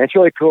it's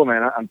really cool,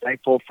 man. I'm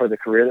thankful for the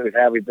career that we've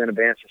had. We've been a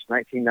band since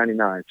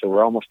 1999, so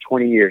we're almost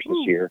 20 years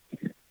this year.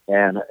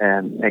 And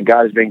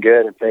God has been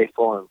good and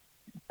faithful,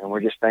 and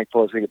we're just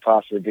thankful as we could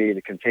possibly be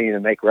to continue to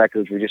make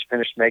records. We just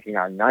finished making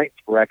our 9th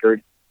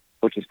record,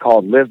 which is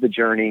called Live the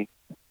Journey,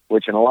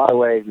 which in a lot of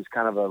ways is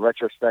kind of a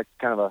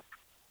retrospective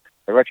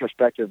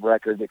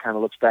record that kind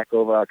of looks back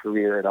over our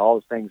career at all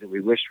the things that we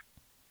wish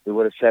we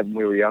would have said when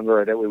we were younger,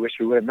 or that we wish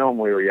we would have known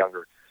when we were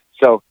younger.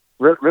 So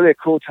really a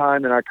cool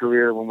time in our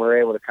career when we're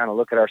able to kind of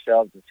look at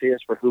ourselves and see us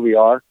for who we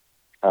are,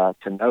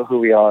 to know who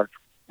we are,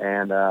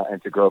 and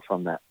to grow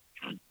from that.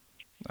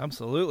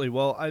 Absolutely.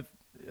 Well, I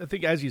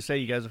think, as you say,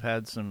 you guys have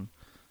had some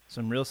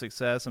real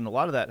success, and a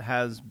lot of that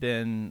has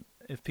been,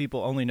 if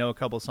people only know a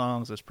couple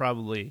songs, it's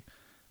probably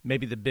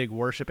maybe the big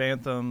worship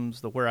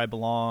anthems, the Where I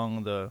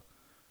Belong, the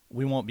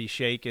We Won't Be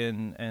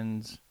Shaken,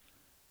 and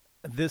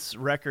this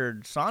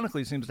record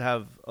sonically seems to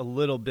have a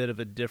little bit of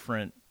a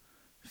different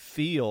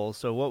feel.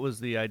 So what was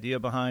the idea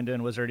behind it,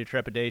 and was there any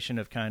trepidation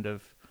of kind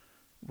of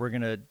we're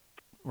gonna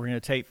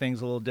take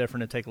things a little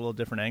different and take a little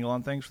different angle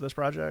on things for this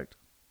project?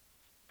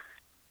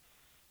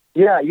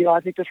 Yeah, I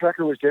think this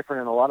record was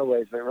different in a lot of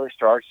ways, but it really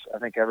starts, I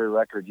think every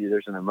record,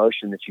 there's an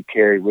emotion that you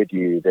carry with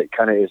you that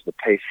kind of is the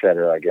pace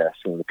setter, I guess,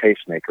 and the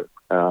pacemaker.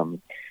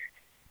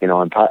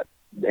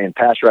 In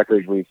past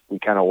records, we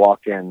kind of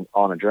walked in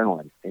on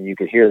adrenaline, and you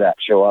could hear that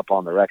show up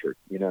on the record,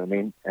 you know what I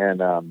mean?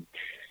 And on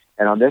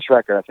this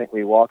record, I think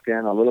we walked in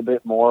a little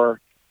bit more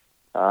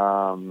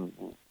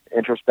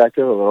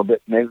introspective, a little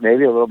bit,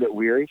 maybe a little bit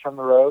weary from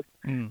the road,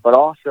 but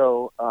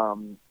also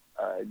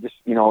this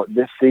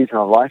season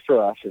of life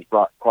for us has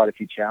brought quite a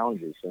few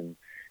challenges. And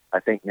I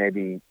think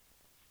maybe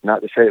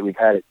not to say that we've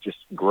had it just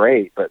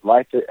great, but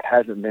life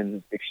hasn't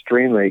been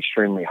extremely,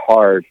 extremely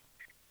hard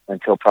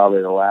until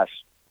probably the last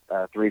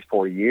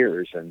 3-4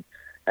 years. And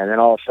then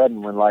all of a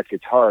sudden when life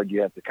gets hard,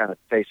 you have to kind of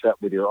face up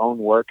with your own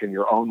work and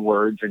your own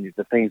words and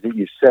the things that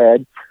you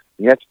said.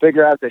 You have to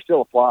figure out if they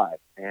still apply.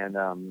 And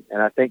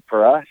I think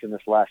for us in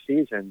this last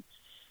season,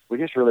 we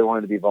just really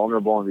wanted to be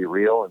vulnerable and be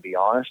real and be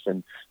honest.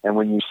 And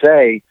when you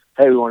say,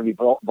 hey, we want to be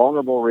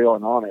vulnerable, real,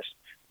 and honest,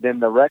 then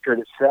the record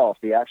itself,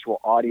 the actual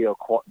audio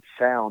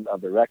sound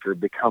of the record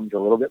becomes a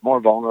little bit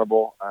more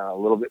vulnerable, a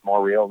little bit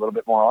more real, a little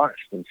bit more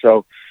honest. And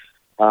so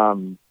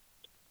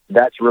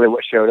that's really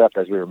what showed up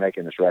as we were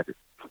making this record.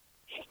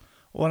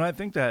 Well, and I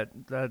think that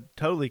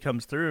totally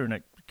comes through, and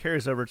it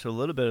carries over to a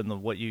little bit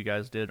in what you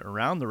guys did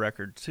around the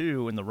record,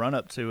 too, in the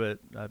run-up to it.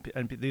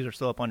 And these are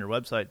still up on your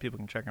website. People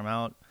can check them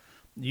out.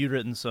 You'd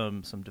written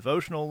some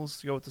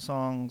devotionals to go with the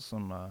songs,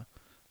 some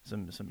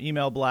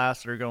email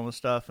blasts that are going with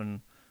stuff,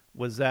 and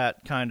was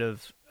that kind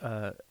of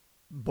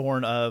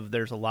born of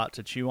there's a lot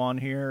to chew on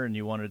here, and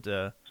you wanted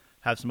to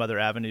have some other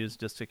avenues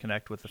just to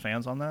connect with the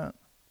fans on that?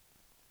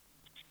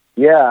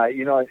 Yeah,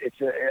 it's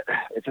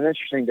an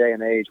interesting day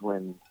and age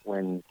when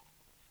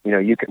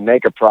you can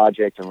make a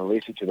project and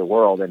release it to the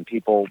world, and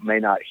people may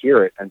not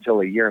hear it until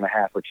 1.5 years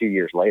or 2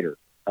 years later.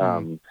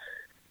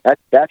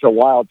 That's a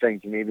wild thing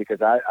to me, because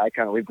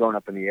we've grown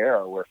up in the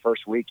era where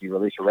first week you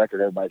release a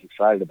record, everybody's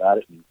excited about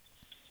it,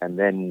 and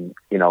then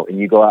and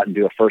you go out and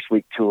do a first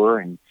week tour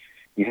and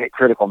you hit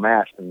critical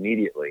mass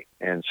immediately.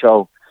 And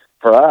so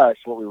for us,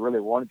 what we really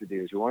wanted to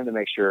do is we wanted to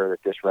make sure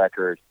that this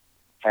record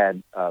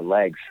had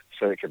legs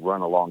so it could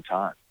run a long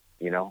time,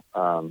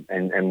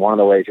 and one of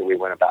the ways that we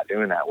went about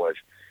doing that was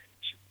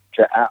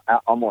to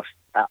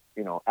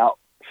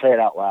say it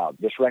out loud.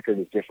 This record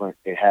is different.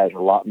 It has a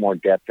lot more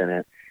depth in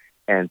it.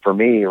 And for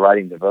me,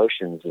 writing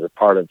devotions is a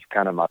part of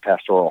kind of my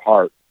pastoral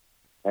heart.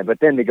 But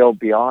then to go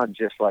beyond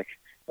just like,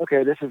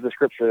 okay, this is the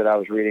scripture that I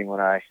was reading when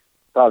I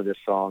thought of this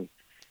song,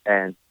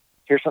 and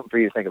here's something for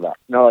you to think about.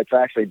 No, it's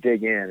actually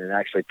dig in and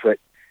actually put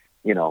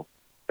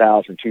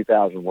 1,000,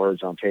 2,000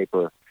 words on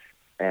paper,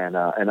 and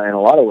in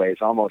a lot of ways,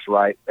 almost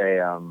write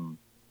a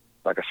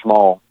like a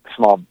small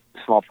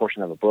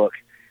portion of a book,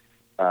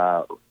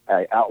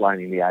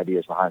 outlining the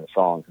ideas behind the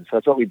songs. And so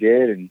that's what we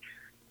did,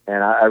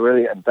 and I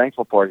really am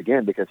thankful for it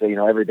again, because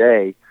every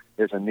day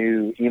there's a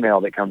new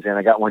email that comes in.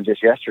 I got one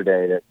just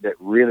yesterday that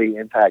really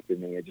impacted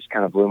me. It just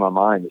kind of blew my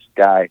mind. This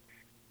guy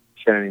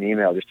sent an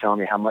email just telling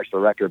me how much the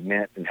record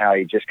meant and how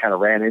he just kind of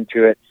ran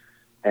into it,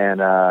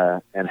 and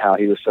how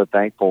he was so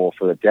thankful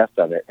for the depth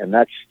of it. And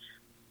that's,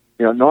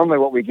 normally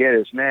what we get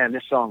is, man,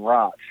 this song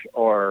rocks,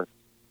 or,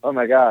 oh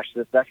my gosh,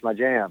 that's my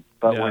jam.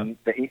 But when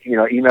the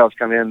emails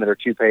come in that are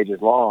 2 pages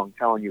long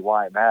telling you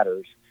why it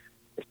matters,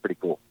 it's pretty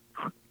cool.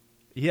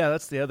 Yeah,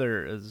 that's the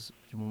other. It's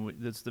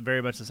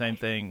very much the same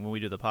thing when we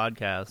do the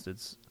podcast.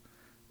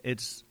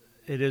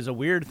 It is a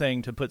weird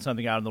thing to put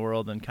something out in the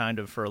world and kind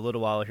of for a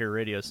little while hear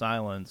radio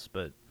silence,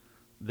 but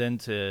then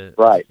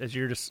as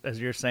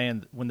you're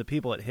saying, when the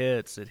people it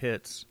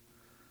hits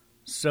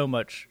so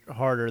much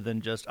harder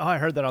than just, I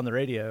heard that on the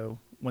radio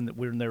when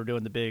they were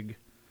doing the big,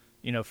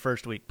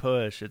 first week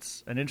push.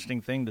 It's an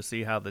interesting thing to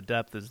see how the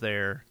depth is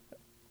there,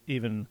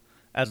 even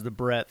as the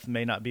breadth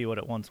may not be what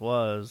it once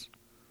was.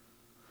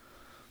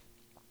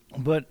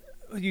 But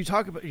you're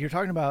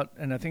talking about,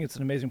 and I think it's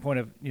an amazing point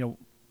of,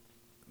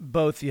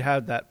 both you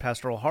had that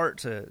pastoral heart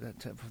to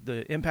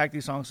the impact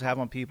these songs have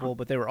on people,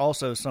 but they were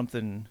also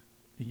something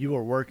you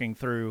were working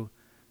through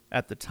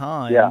at the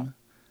time. Yeah.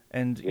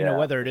 And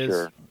whether it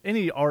is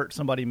any art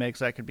somebody makes,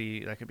 that could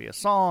be a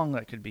song,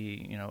 that could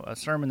be a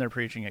sermon they're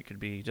preaching, it could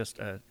be just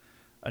a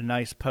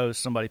nice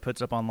post somebody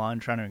puts up online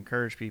trying to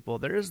encourage people.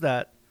 There is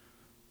that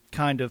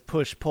kind of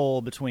push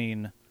pull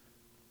between,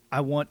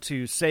 I want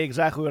to say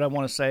exactly what I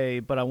want to say,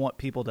 but I want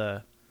people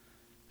to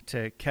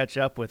catch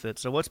up with it.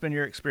 So what's been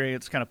your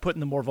experience kind of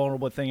putting the more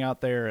vulnerable thing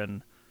out there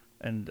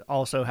and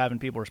also having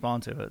people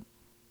respond to it?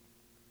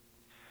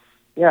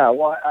 Yeah,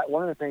 well,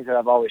 one of the things that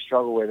I've always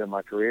struggled with in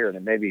my career, and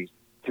it may be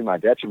to my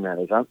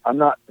detriment, is I'm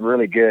not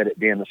really good at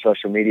being the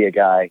social media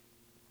guy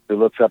who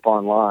looks up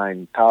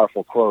online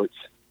powerful quotes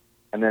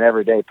and then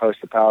every day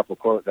posts a powerful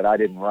quote that I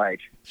didn't write.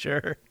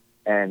 Sure.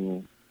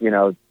 And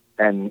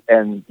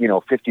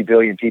 50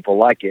 billion people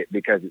like it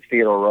because it's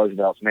Theodore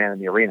Roosevelt's Man in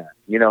the Arena.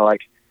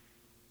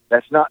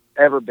 That's not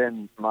ever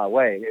been my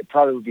way. It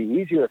probably would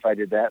be easier if I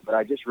did that, but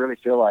I just really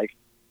feel like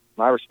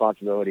my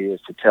responsibility is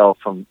to tell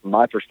from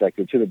my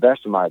perspective, to the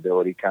best of my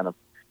ability, kind of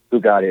who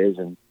God is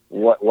and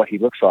what he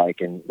looks like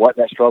and what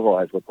that struggle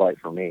has looked like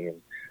for me.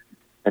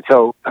 And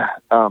so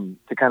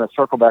to kind of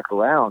circle back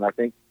around, I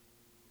think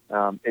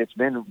it's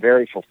been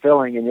very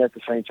fulfilling and yet at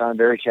the same time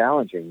very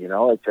challenging,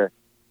 to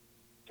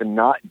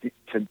not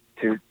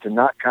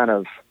kind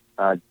of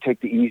take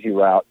the easy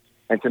route,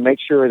 and to make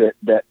sure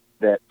that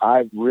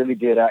I really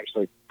did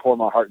actually pour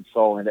my heart and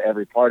soul into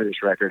every part of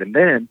this record. And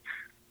then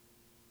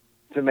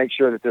to make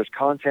sure that there's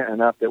content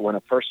enough that when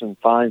a person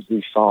finds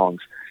these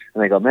songs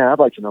and they go, man, I'd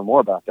like to know more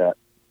about that,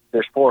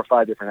 there's 4 or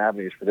 5 different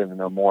avenues for them to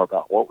know more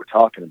about what we're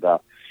talking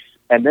about.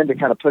 And then to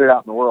kind of put it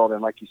out in the world.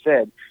 And like you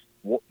said,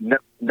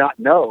 not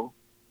know,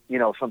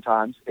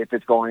 sometimes if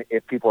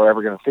people are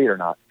ever going to see it or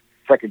not.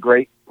 It's like a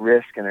great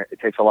risk, and it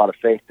takes a lot of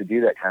faith to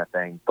do that kind of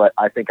thing, but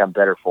I think I'm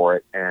better for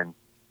it. And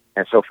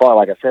so far,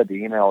 like I said,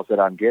 the emails that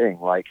I'm getting,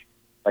 like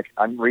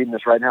I'm reading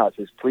this right now. It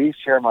says, please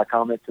share my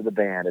comments to the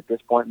band. At this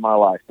point in my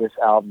life, this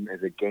album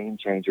is a game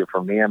changer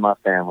for me and my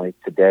family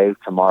today,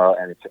 tomorrow,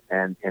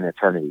 and in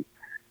eternity.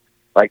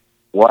 Like,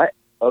 what?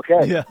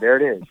 Okay, yeah. There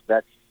it is.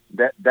 That's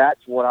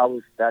what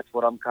I've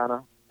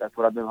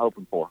been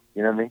hoping for.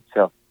 You know what I mean?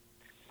 So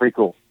pretty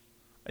cool.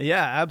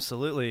 Yeah,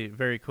 absolutely.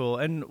 Very cool.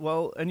 And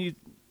you,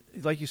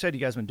 like you said,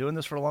 you guys have been doing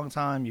this for a long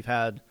time. You've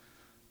had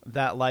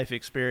that life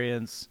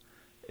experience.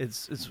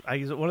 It's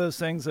one of those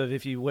things of,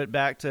 if you went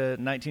back to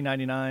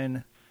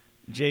 1999,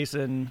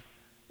 Jason,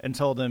 and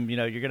told him,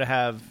 you're gonna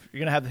have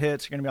the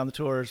hits, you're gonna be on the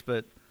tours,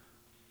 but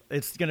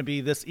it's gonna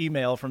be this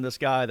email from this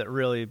guy that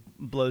really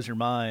blows your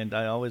mind.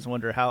 I always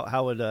wonder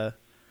how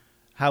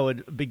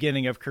would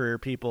beginning of career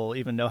people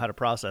even know how to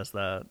process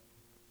that?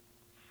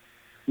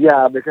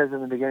 Yeah, because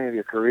in the beginning of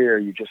your career,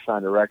 you just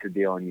signed a record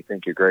deal and you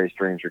think your greatest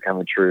dreams are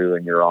coming true,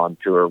 and you're on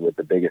tour with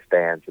the biggest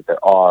bands that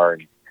there are.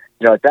 And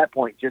at that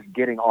point, just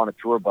getting on a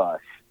tour bus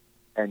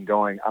and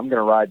going, I'm going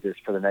to ride this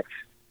for the next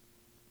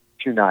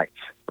 2 nights,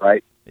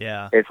 right?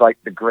 Yeah. It's like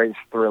the greatest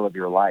thrill of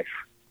your life.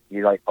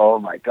 You're like, oh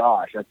my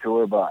gosh, a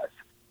tour bus.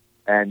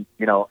 And,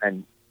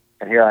 and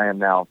here I am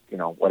now,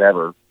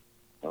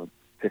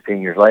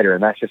 15 years later,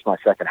 and that's just my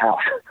second house.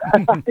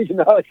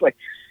 It's like,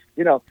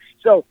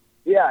 so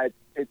yeah,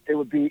 it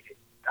would be,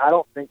 I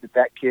don't think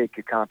that kid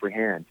could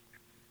comprehend.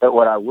 But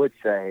what I would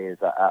say is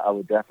I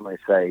would definitely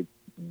say,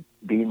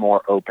 be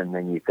more open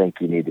than you think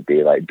you need to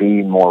be. Like,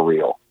 be more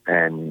real,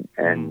 and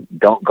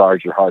don't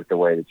guard your heart the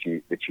way that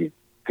you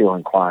feel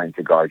inclined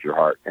to guard your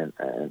heart. And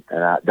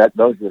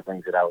those are the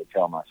things that I would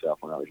tell myself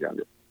when I was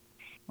younger.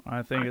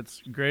 I think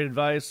it's great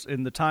advice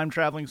in the time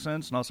traveling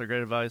sense, and also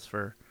great advice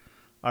for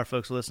our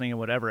folks listening in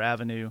whatever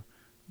avenue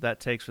that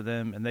takes for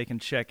them. And they can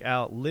check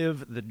out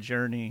Live the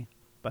Journey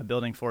by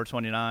Building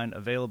 429,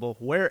 available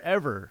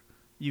wherever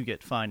you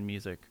get fine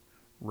music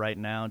right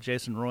now.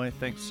 Jason Roy,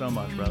 thanks so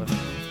much, brother.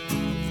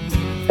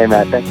 Hey,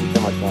 Matt, thank you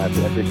so much, man.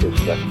 I appreciate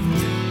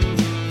it.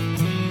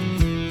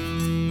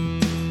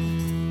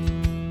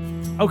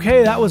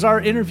 Okay, that was our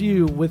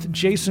interview with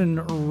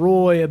Jason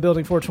Roy of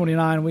Building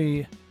 429.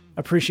 We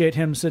appreciate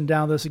him sitting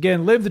down with us.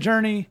 Again, Live the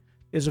Journey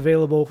is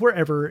available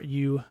wherever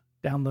you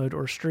download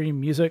or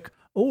stream music,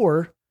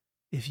 or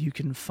if you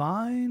can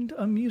find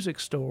a music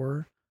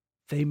store,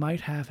 they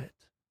might have it.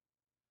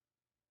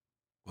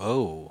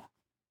 Whoa.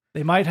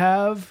 They might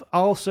have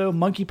also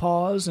monkey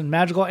paws and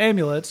magical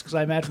amulets, because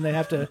I imagine they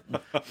have to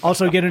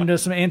also get into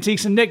some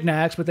antiques and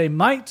knickknacks, but they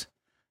might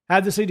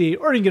have the CD,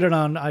 or you can get it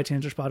on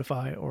iTunes or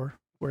Spotify or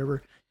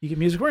wherever you get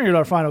music. We're going to get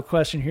our final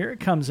question here.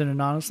 It comes in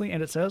anonymously,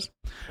 and it says,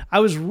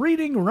 I was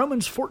reading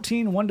Romans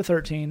 14,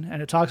 1-13,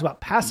 and it talks about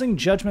passing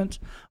judgment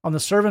on the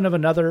servant of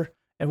another,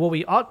 and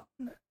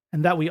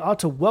that we ought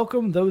to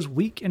welcome those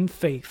weak in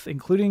faith,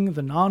 including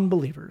the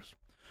non-believers.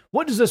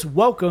 What does this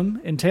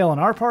welcome entail on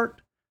our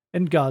part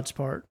and God's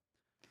part?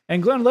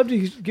 And Glenn, I'd love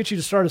to get you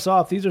to start us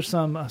off. These are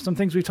some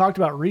things we talked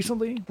about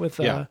recently with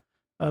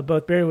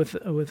both Barry with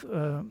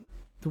the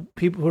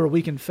people who are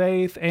weak in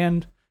faith,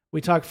 and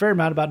we talked a fair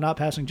amount about not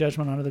passing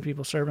judgment on other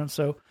people's servants.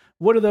 So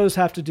what do those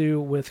have to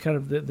do with kind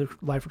of the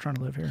life we're trying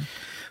to live here?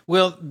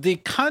 Well, the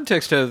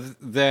context of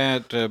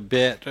that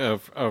bit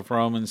of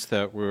Romans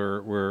that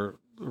we're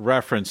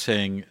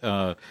referencing,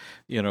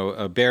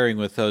 bearing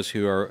with those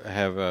who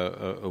have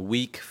a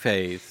weak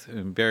faith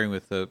and bearing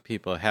with the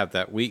people who have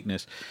that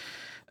weakness,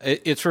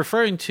 it's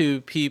referring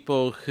to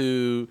people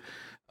who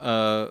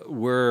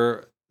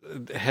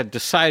had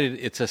decided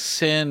it's a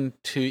sin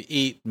to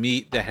eat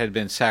meat that had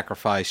been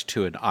sacrificed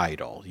to an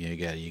idol. You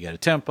get a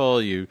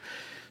temple,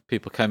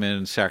 people come in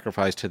and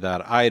sacrifice to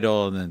that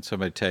idol, and then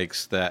somebody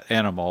takes that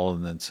animal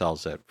and then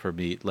sells it for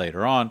meat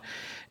later on.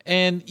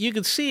 And you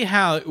can see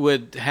how it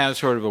would have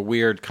sort of a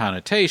weird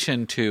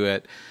connotation to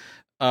it,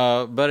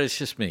 but it's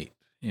just meat,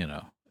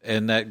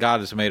 and that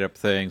God is a made-up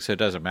thing, so it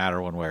doesn't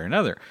matter one way or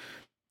another.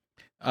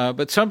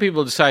 But some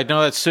people decide,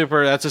 no, that's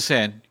a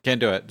sin. Can't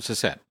do it. It's a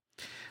sin.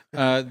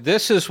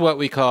 This is what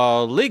we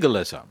call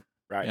legalism.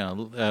 Right.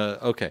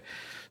 Okay.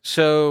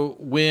 So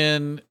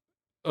when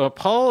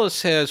Paul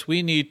says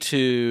we need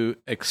to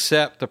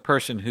accept the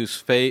person whose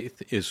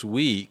faith is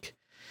weak,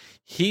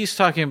 he's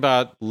talking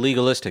about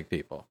legalistic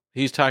people.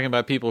 He's talking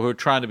about people who are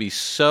trying to be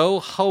so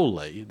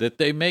holy that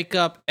they make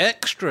up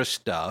extra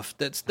stuff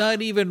that's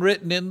not even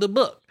written in the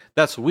book.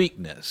 That's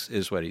weakness,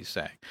 is what he's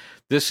saying.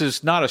 This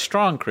is not a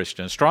strong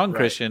Christian. A strong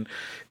Christian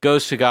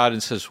goes to God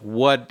and says,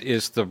 what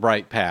is the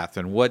right path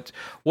and what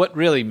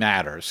really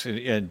matters?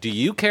 And do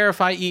you care if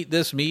I eat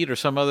this meat or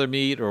some other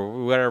meat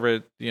or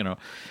whatever,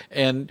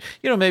 And,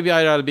 maybe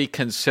I ought to be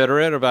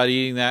considerate about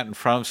eating that in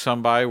front of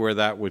somebody where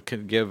that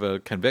would give a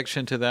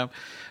conviction to them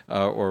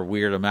or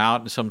weird them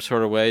out in some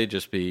sort of way,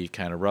 just be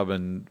kind of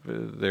rubbing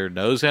their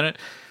nose in it.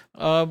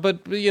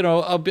 But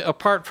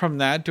apart from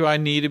that, do I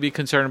need to be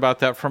concerned about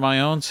that for my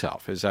own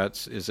self? Is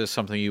this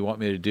something you want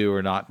me to do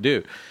or not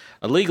do?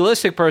 A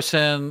legalistic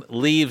person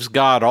leaves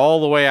God all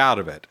the way out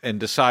of it and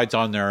decides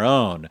on their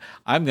own,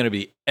 I'm going to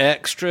be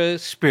extra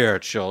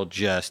spiritual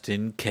just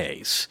in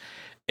case.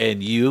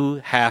 And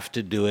you have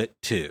to do it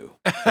too.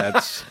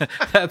 That's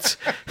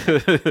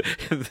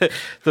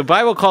the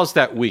Bible calls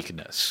that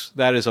weakness.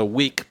 That is a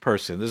weak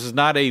person. This is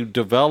not a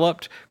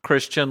developed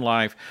Christian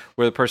life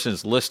where the person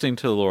is listening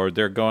to the Lord.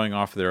 They're going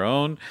off their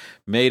own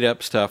made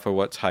up stuff of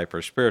what's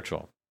hyper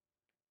spiritual.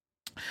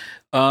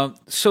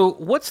 So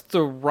what's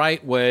the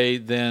right way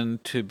then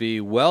to be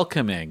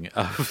welcoming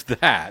of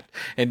that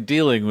and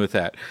dealing with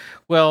that?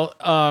 Well,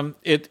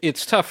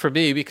 it's tough for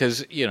me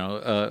because,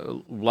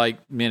 like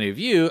many of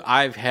you,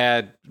 I've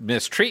had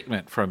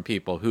mistreatment from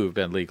people who have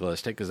been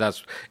legalistic because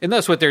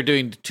that's what they're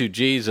doing to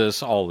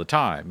Jesus all the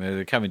time.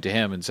 They're coming to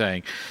him and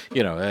saying,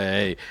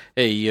 hey,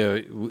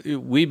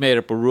 we made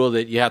up a rule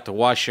that you have to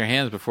wash your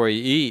hands before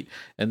you eat,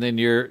 and then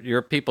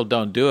your people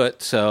don't do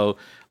it, so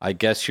I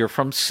guess you're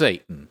from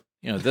Satan.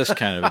 This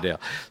kind of a deal.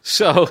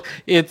 So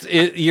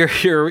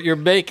you're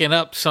making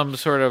up some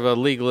sort of a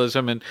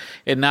legalism, and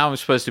now I'm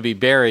supposed to be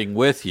bearing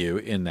with you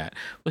in that.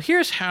 Well,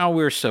 here's how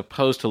we're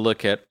supposed to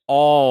look at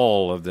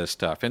all of this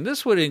stuff, and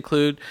this would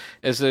include,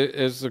 as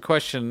the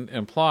question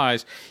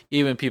implies,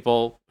 even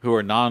people who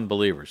are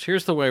non-believers.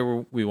 Here's the way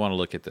we want to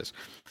look at this: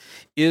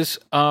 is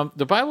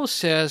the Bible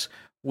says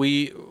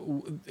we,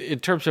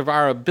 in terms of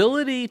our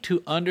ability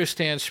to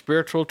understand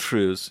spiritual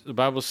truths, the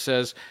Bible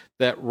says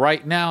that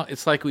right now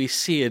it's like we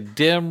see a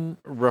dim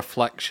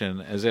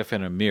reflection as if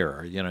in a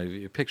mirror.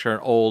 You picture an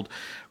old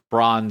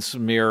bronze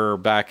mirror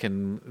back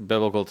in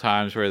biblical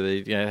times where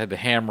they had to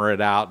hammer it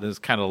out and it's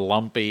kind of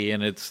lumpy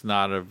and it's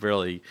not a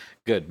really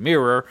good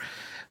mirror.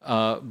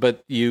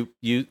 But you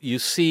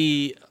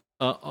see,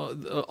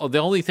 the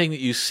only thing that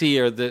you see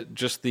are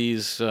just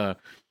these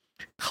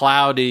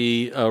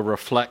cloudy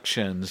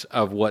reflections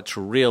of what's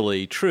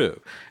really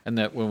true, and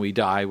that when we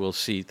die, we'll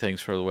see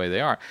things for the way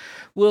they are.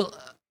 Well,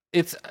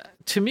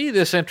 to me,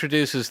 this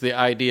introduces the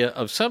idea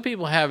of some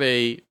people have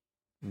a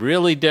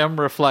really dim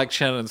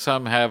reflection, and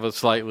some have a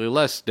slightly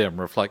less dim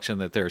reflection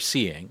that they're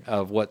seeing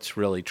of what's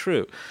really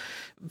true.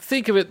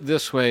 Think of it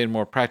this way in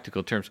more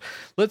practical terms.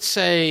 Let's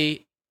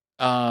say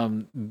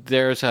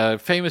there's a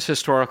famous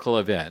historical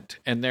event,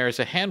 and there's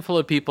a handful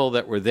of people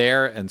that were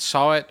there and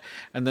saw it,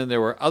 and then there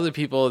were other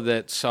people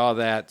that saw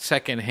that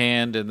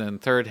secondhand and then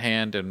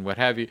thirdhand and what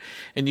have you,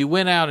 and you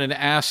went out and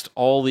asked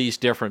all these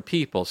different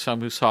people,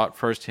 some who saw it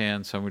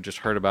firsthand, some who just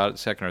heard about it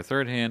second or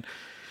third hand.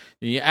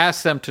 You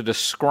ask them to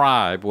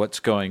describe what's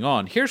going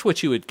on. Here's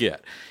what you would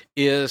get,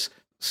 is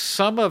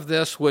some of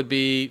this would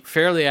be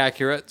fairly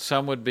accurate,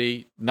 some would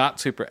be not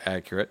super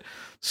accurate.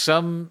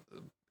 Some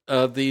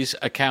of these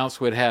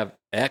accounts would have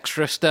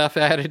extra stuff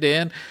added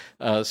in.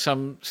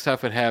 Some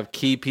stuff would have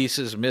key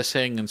pieces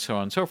missing, and so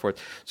on and so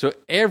forth. So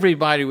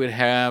everybody would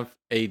have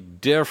a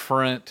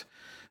different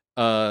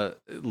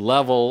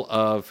level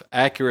of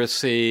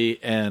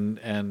accuracy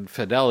and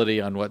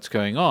fidelity on what's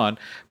going on,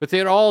 but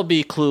they'd all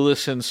be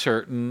clueless in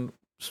certain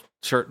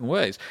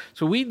ways.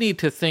 So we need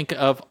to think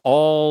of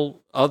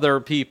all other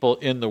people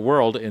in the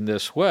world in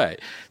this way,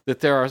 that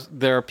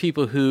there are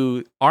people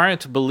who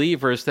aren't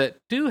believers that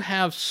do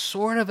have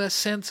sort of a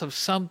sense of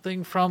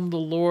something from the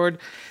Lord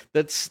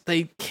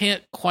they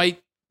can't quite.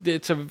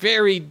 It's a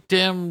very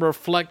dim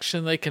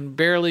reflection. They can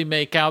barely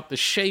make out the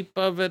shape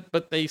of it,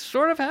 but they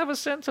sort of have a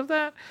sense of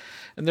that.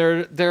 And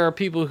there are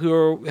people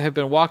who have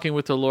been walking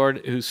with the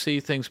Lord who see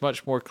things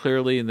much more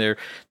clearly, and they're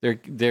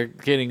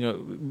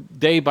getting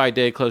day by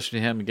day closer to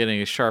Him and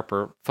getting a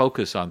sharper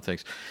focus on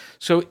things.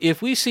 So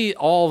if we see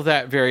all of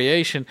that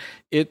variation,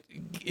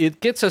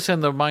 it gets us in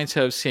the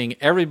mindset of seeing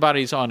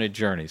everybody's on a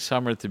journey.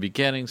 Some are at the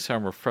beginning,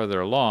 some are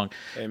further along.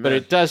 Amen. But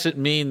it doesn't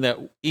mean that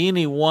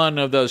any one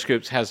of those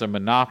groups has a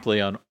monopoly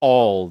on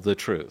all the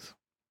truth.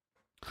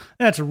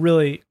 That's a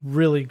really,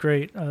 really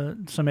great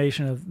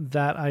summation of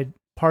that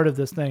part of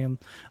this thing. And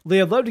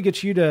Lee, I'd love to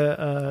get you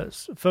to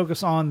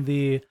focus on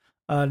the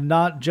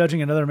not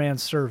judging another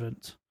man's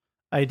servant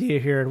idea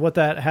here and what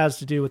that has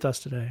to do with us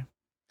today.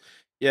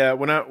 Yeah,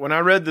 when I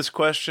read this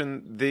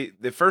question,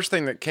 the first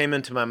thing that came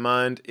into my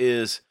mind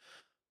is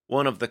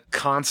one of the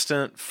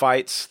constant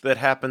fights that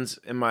happens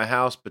in my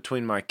house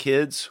between my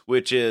kids,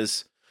 which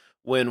is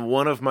when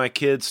one of my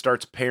kids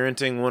starts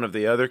parenting one of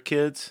the other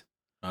kids.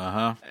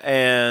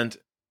 And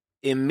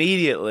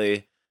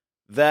immediately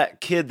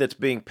that kid that's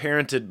being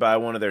parented by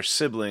one of their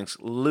siblings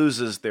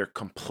loses their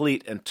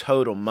complete and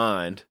total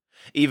mind,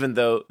 even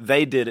though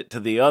they did it to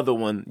the other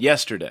one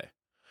yesterday.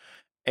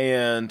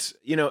 And,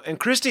 and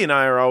Christy and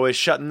I are always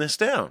shutting this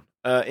down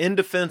in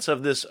defense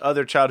of this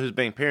other child who's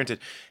being parented.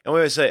 And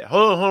we always say,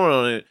 hold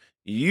on,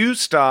 you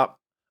stop.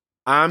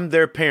 I'm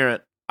their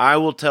parent. I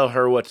will tell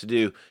her what to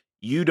do.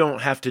 You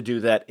don't have to do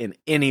that in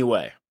any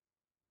way.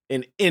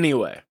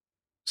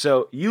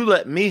 So you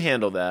let me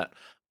handle that.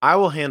 I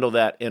will handle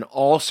that in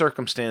all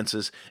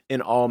circumstances,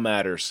 in all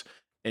matters.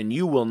 And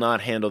you will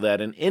not handle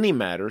that in any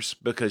matters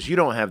because you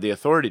don't have the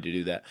authority to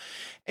do that.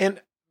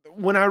 And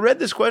when I read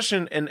this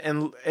question and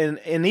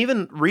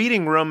even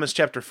reading Romans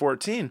chapter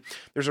 14,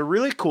 there's a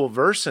really cool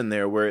verse in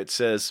there where it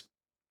says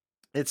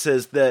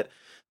that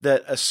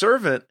a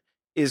servant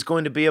is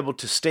going to be able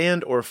to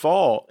stand or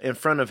fall in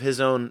front of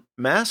his own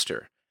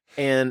master,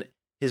 and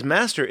his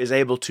master is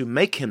able to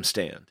make him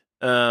stand.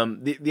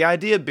 The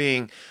idea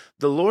being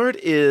the Lord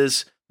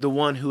is the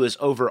one who is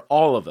over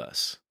all of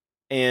us,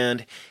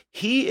 and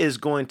He is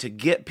going to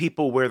get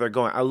people where they're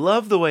going. I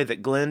love the way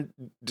that Glenn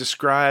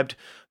described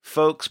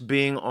folks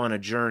being on a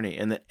journey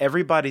and that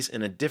everybody's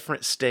in a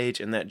different stage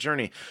in that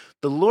journey.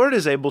 The Lord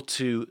is able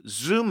to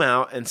zoom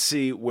out and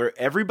see where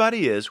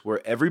everybody is,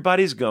 where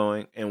everybody's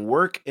going, and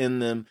work in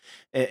them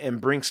and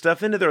bring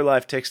stuff into their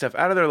life, take stuff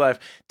out of their life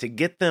to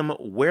get them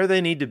where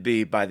they need to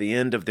be by the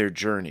end of their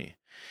journey.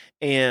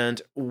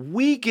 And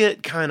we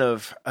get kind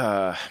of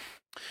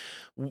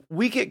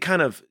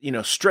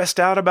stressed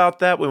out about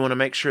that. We want to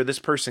make sure this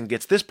person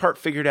gets this part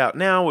figured out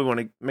now. We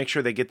want to make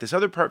sure they get this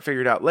other part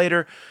figured out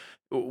later,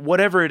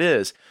 whatever it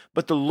is.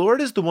 But the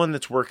Lord is the one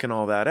that's working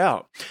all that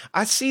out.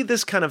 I see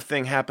this kind of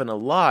thing happen a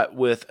lot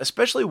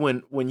especially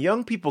when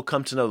young people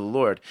come to know the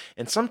Lord,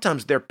 and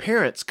sometimes their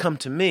parents come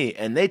to me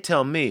and they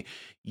tell me,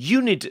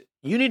 you need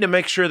to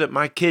make sure that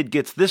my kid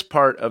gets this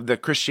part of the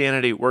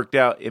Christianity worked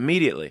out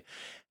immediately.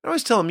 I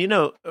always tell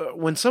them,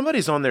 when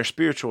somebody's on their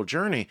spiritual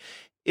journey,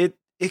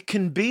 it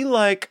can be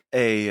like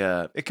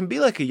a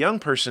young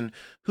person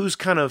who's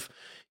kind of,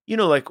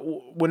 like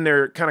when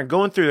they're kind of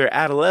going through their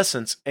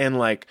adolescence and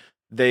like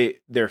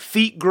their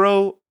feet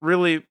grow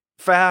really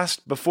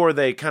fast before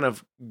they kind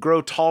of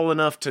grow tall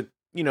enough to,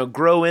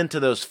 grow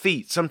into those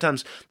feet.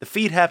 Sometimes the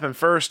feet happen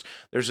first.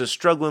 There's a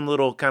struggling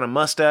little kind of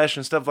mustache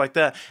and stuff like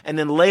that. And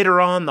then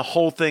later on, the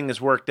whole thing is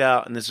worked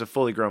out and this is a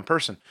fully grown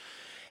person.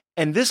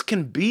 And this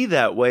can be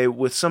that way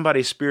with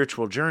somebody's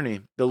spiritual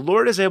journey. The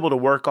Lord is able to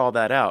work all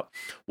that out.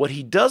 What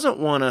He doesn't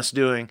want us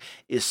doing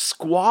is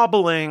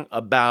squabbling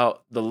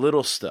about the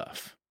little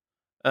stuff.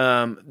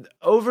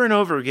 Over and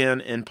over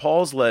again in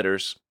Paul's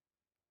letters,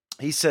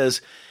 he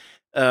says,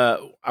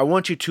 I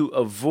want you to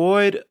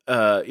avoid,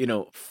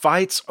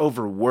 fights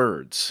over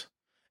words.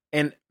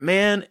 And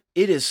man,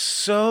 it is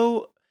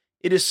so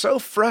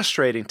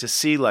frustrating to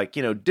see, like,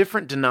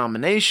 different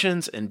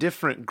denominations and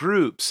different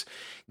groups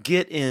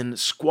get in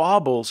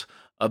squabbles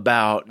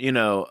about,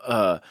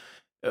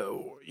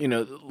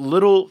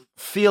 little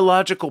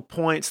theological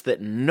points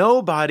that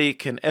nobody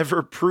can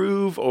ever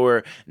prove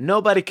or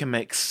nobody can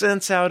make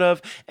sense out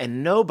of.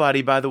 And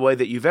nobody, by the way,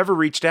 that you've ever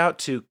reached out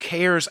to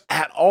cares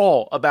at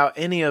all about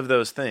any of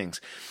those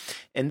things.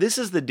 And this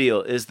is the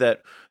deal, is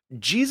that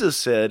Jesus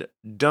said,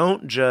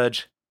 don't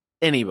judge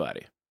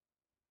anybody,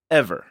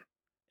 ever.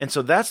 And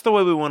so that's the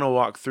way we want to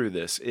walk through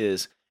this,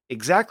 is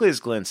exactly as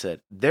Glenn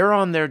said. They're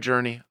on their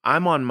journey.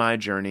 I'm on my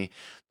journey.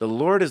 The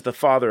Lord is the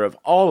Father of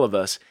all of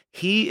us.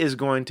 He is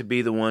going to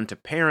be the one to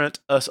parent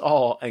us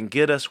all and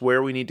get us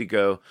where we need to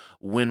go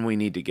when we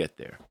need to get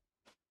there.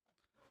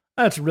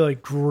 That's a really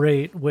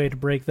great way to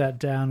break that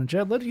down. And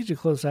Jed, let's get you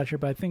close out here,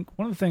 but I think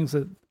one of the things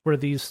where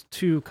these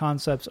two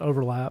concepts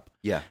overlap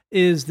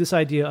is this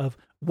idea of,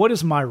 what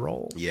is my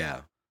role?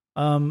 Yeah.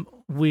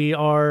 We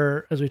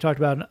are, as we talked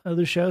about in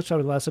other shows,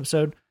 probably the last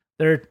episode,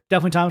 there are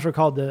definitely times we're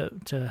called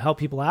to help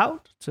people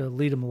out, to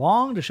lead them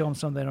along, to show them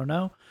something they don't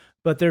know.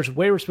 But there's a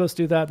way we're supposed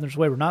to do that, and there's a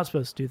way we're not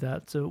supposed to do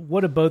that. So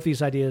what do both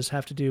these ideas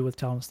have to do with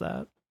telling us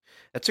that?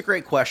 That's a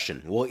great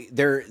question. Well,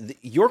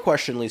 your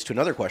question leads to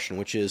another question,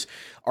 which is,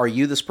 are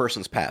you this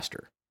person's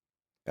pastor?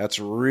 That's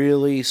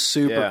really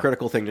super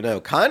critical thing to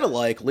know. Kind of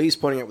like Lee's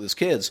pointing out with his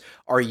kids,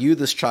 are you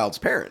this child's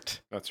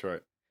parent? That's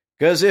right.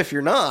 Because if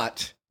you're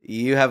not,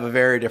 you have a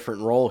very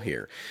different role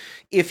here.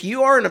 If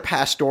you are in a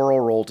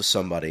pastoral role to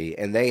somebody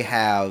and they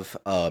have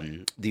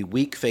the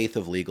weak faith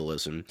of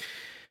legalism,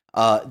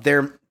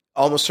 there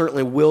almost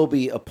certainly will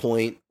be a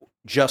point,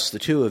 just the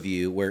two of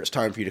you, where it's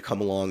time for you to come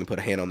along and put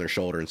a hand on their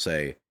shoulder and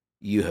say,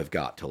 you have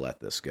got to let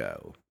this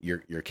go.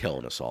 You're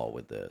killing us all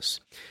with this.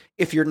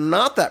 If you're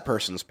not that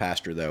person's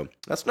pastor, though,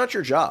 that's not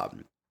your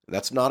job.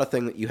 That's not a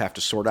thing that you have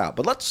to sort out.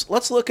 But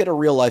let's look at a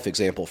real life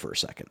example for a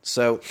second.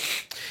 So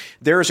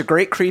there is a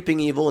great creeping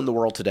evil in the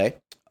world today.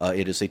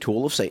 It is a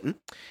tool of Satan,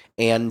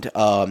 and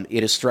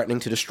it is threatening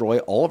to destroy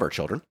all of our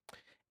children.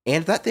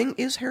 And that thing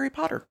is Harry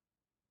Potter,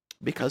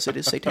 because it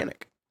is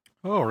satanic.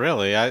 Oh,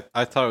 really? I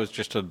thought it was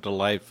just a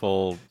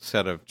delightful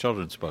set of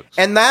children's books.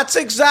 And that's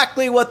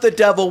exactly what the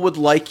devil would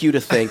like you to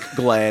think,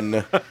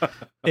 Glenn.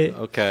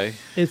 Okay.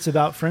 It's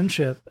about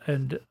friendship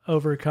and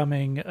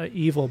overcoming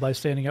evil by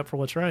standing up for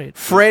what's right.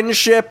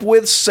 Friendship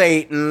with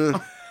Satan.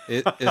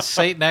 Is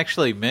Satan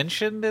actually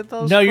mentioned in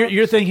those No, books?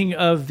 you're thinking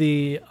of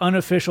the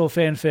unofficial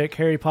fanfic,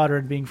 Harry Potter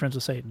and being friends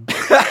with Satan.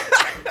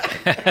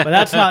 But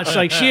that's not,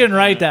 like, she didn't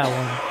write that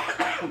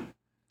one.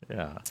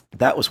 Yeah.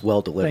 That was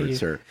well delivered,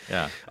 sir.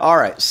 Yeah. All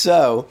right.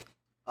 So,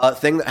 a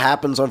thing that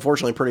happens,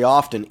 unfortunately, pretty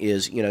often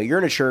is, you're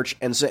in a church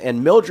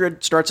and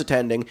Mildred starts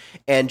attending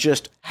and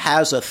just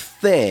has a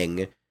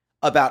thing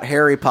about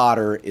Harry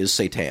Potter is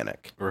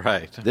satanic.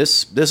 Right.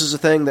 This is a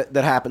thing that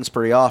happens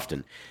pretty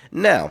often.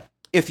 Now,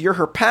 if you're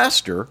her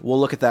pastor, we'll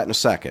look at that in a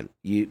second.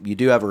 You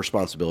do have a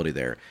responsibility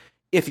there.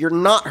 If you're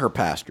not her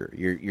pastor,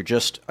 you're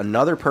just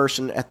another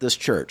person at this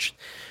church.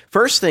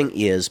 First thing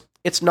is,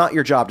 it's not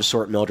your job to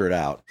sort Mildred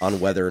out on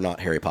whether or not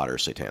Harry Potter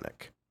is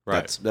satanic.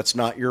 Right. That's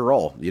not your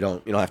role. You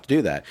don't have to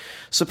do that.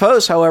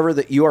 Suppose, however,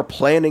 that you are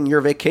planning your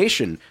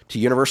vacation to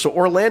Universal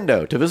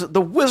Orlando to visit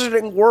the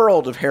wizarding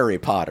world of Harry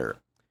Potter.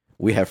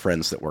 We have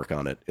friends that work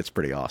on it. It's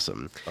pretty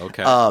awesome.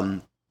 Okay.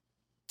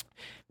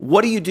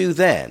 What do you do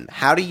then?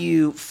 How do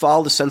you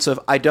follow the sense of,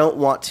 I don't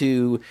want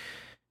to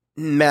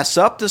mess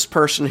up this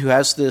person who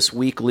has this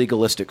weak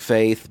legalistic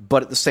faith,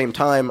 but at the same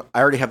time, I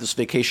already have this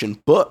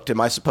vacation booked. Am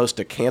I supposed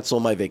to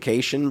cancel my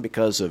vacation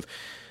because of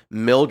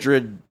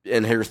Mildred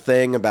and her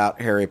thing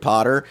about Harry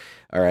Potter?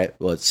 All right,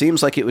 well, it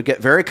seems like it would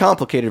get very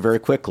complicated very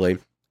quickly.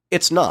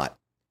 It's not.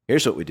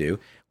 Here's what we do.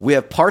 We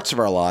have parts of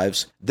our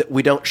lives that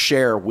we don't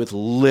share with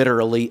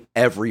literally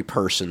every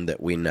person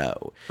that we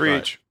know.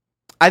 Preach.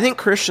 I think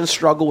Christians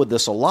struggle with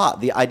this a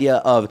lot. The idea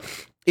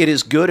of, it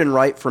is good and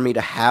right for me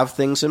to have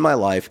things in my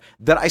life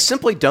that I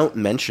simply don't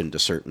mention to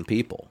certain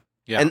people.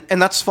 Yeah.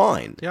 And that's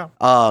fine. Yeah.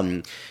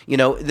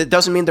 That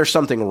doesn't mean there's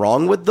something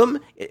wrong with them,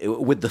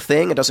 with the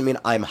thing. It doesn't mean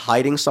I'm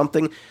hiding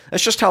something.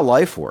 That's just how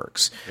life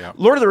works. Yeah.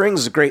 Lord of the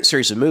Rings is a great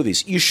series of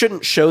movies. You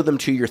shouldn't show them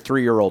to your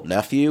 3-year-old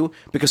nephew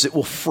because it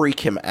will freak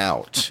him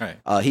out.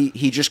 Right.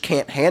 He just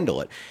can't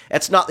handle it.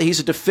 It's not that he's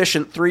a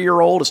deficient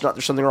 3-year-old. It's not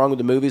there's something wrong with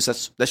the movies.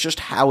 That's just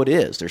how it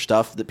is. There's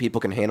stuff that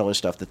people can handle and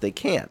stuff that they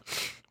can't.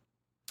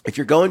 If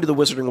you're going to the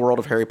Wizarding World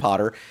of Harry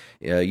Potter,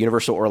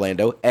 Universal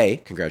Orlando, A,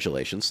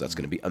 congratulations, that's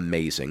going to be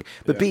amazing.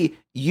 But B,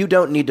 you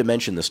don't need to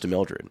mention this to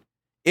Mildred.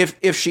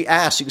 If she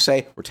asks, you can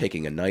say, we're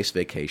taking a nice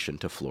vacation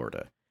to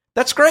Florida.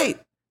 That's great.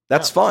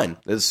 That's fine.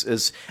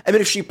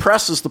 If she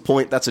presses the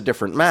point, that's a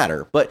different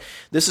matter. But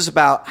this is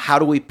about how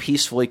do we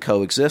peacefully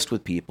coexist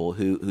with people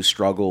who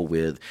struggle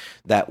with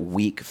that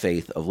weak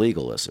faith of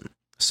legalism.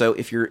 So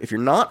if you're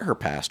not her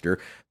pastor,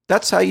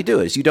 that's how you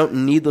do it. Is you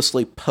don't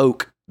needlessly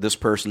poke this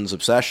person's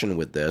obsession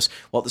with this,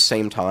 while at the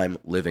same time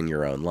living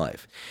your own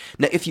life.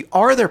 Now, if you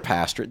are their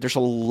pastor, there's a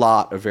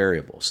lot of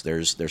variables.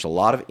 There's a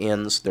lot of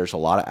ins, there's a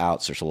lot of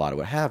outs, there's a lot of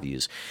what have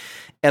yous.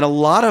 And a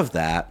lot of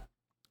that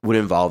would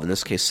involve, in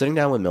this case, sitting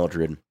down with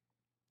Mildred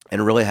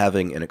and really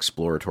having an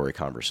exploratory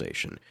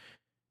conversation.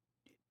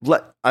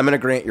 I'm going to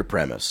grant your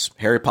premise.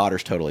 Harry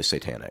Potter's totally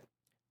satanic.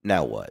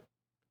 Now what?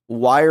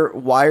 Why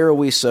are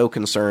we so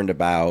concerned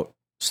about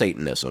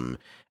Satanism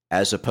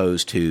as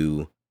opposed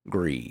to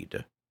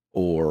greed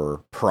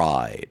or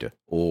pride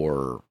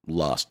or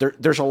lust?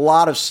 There's a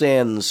lot of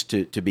sins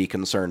to be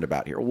concerned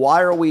about here.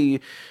 Why are we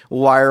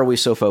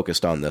so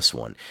focused on this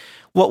one?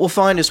 What we'll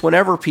find is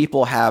whenever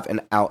people have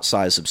an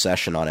outsized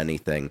obsession on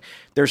anything,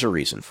 there's a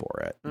reason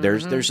for it.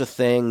 Mm-hmm. There's a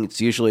thing,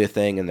 it's usually a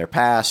thing in their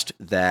past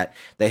that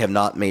they have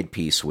not made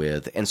peace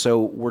with. And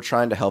so we're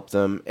trying to help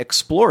them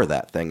explore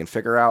that thing and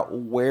figure out,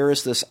 where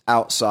is this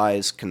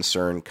outsized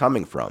concern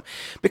coming from?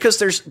 Because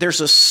there's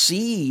a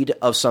seed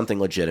of something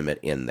legitimate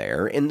in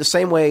there, in the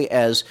same way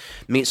as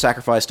meat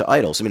sacrificed to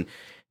idols. I mean,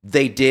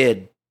 they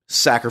did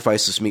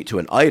sacrifice this meat to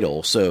an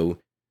idol, so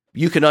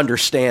you can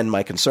understand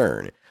my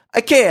concern. I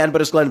can,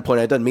 but as Glenn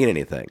pointed out, it doesn't mean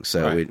anything,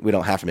 so right. we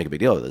don't have to make a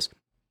big deal of this.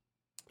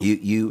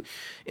 You,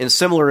 in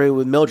similar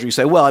with Mildred, you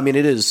say, well, I mean,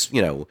 it is,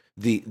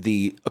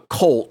 the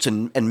occult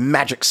and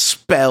magic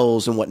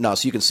spells and whatnot,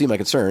 so you can see my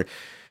concern.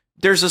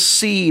 There's a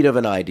seed of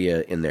an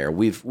idea in there.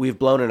 We've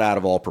blown it out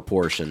of all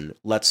proportion.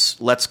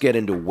 Let's get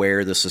into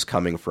where this is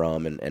coming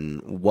from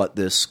and what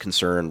this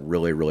concern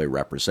really, really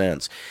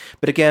represents.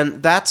 But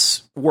again,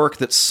 that's work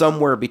that's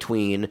somewhere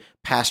between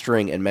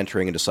pastoring and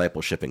mentoring and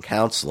discipleship and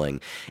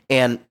counseling.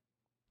 And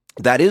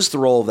that is the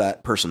role of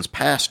that person's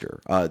pastor.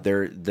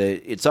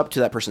 It's up to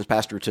that person's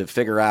pastor to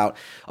figure out,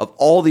 of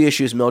all the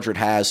issues Mildred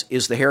has,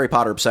 is the Harry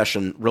Potter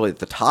obsession really at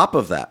the top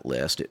of that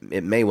list?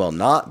 It may well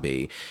not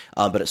be,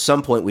 but at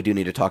some point we do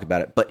need to talk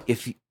about it. But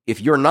if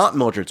you're not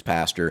Mildred's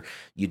pastor,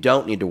 you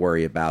don't need to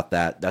worry about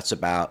that. That's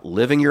about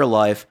living your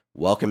life,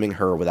 welcoming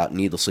her without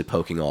needlessly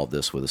poking all of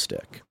this with a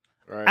stick.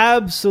 Right.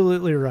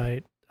 Absolutely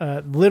right.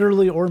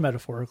 Literally or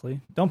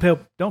metaphorically. Don't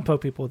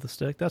poke people with a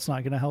stick. That's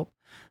not going to help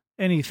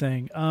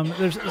anything.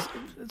 There's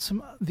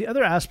the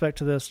other aspect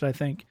to this that I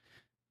think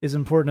is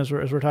important as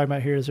we're talking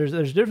about here is there's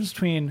a difference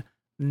between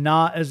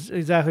not, as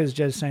exactly as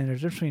Jed's saying,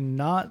 there's a difference between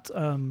not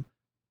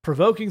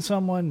provoking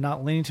someone,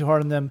 not leaning too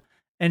hard on them,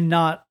 and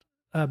not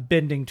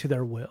bending to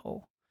their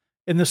will.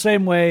 In the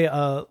same way,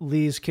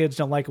 Lee's kids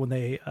don't like it when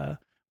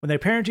they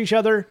parent each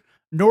other,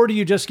 nor do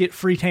you just get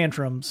free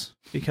tantrums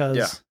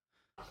because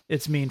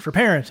it's mean for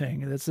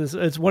parenting.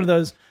 It's one of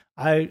those.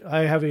 I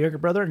have a younger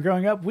brother, and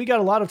growing up, we got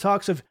a lot of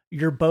talks of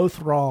 "you're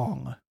both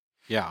wrong."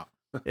 Yeah,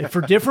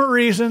 for different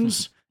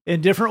reasons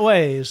in different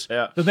ways.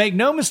 Yeah. But make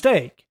no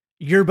mistake,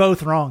 you're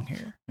both wrong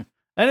here.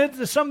 And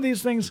some of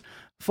these things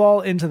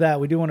fall into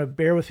that. We do want to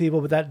bear with people,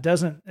 but that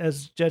doesn't,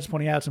 as Jed's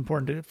pointing out, it's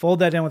important to fold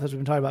that in with us. We've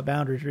been talking about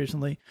boundaries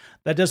recently.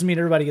 That doesn't mean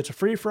everybody gets a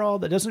free for all.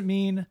 That doesn't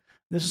mean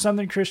this is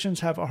something Christians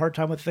have a hard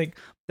time with.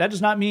 That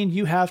does not mean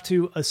you have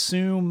to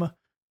assume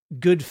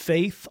good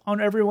faith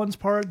on everyone's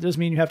part. It doesn't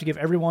mean you have to give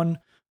everyone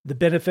the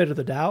benefit of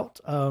the doubt.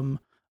 A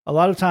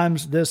lot of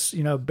times this,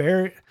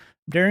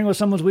 daring with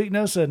someone's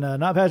weakness and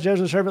not past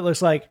judgment servant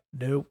looks like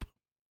nope.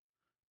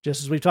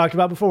 Just as we've talked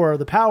about before,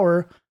 the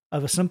power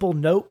of a simple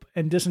nope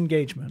and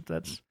disengagement.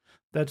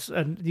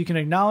 And you can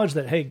acknowledge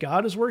that, hey,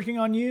 God is working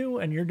on you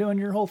and you're doing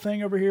your whole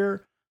thing over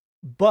here,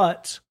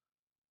 but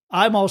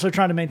I'm also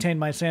trying to maintain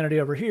my sanity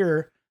over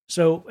here.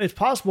 So it's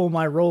possible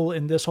my role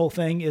in this whole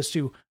thing is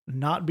to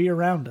not be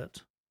around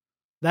it.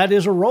 That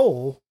is a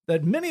role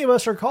that many of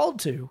us are called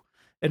to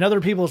in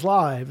other people's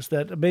lives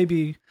that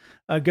maybe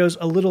goes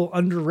a little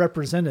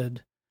underrepresented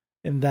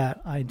in that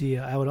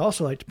idea. I would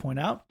also like to point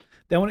out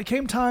that when it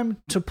came time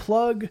to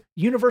plug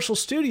Universal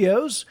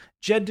Studios,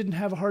 Jed didn't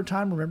have a hard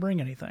time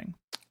remembering anything.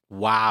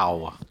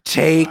 Wow.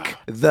 Take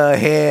the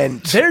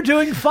hint. They're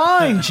doing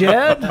fine,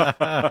 Jed.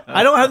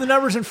 I don't have the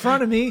numbers in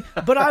front of me,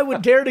 but I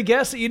would dare to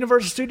guess that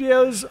Universal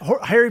Studios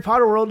Harry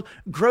Potter World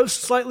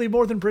grossed slightly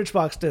more than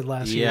Bridgebox did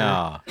last year.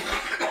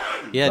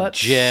 Yeah, but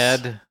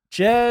Jed.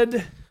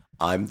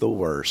 I'm the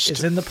worst.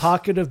 Is in the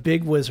pocket of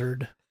Big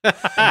Wizard.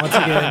 Once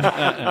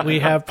again, we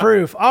have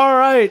proof. All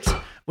right.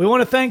 We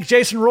want to thank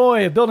Jason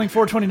Roy of Building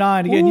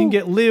 429. Again, you can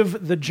get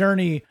Live the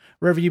Journey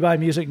wherever you buy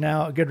music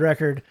now, a good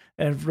record,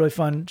 and really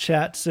fun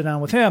chat to sit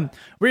down with him.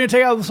 We're going to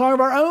take out the song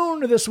of our own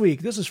this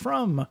week. This is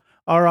from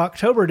our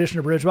October edition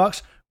of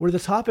Bridgebox, where the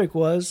topic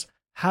was,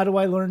 how do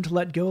I learn to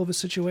let go of a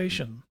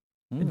situation?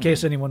 In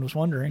case anyone was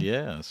wondering.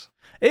 Yes.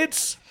 It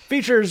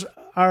features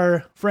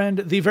our friend,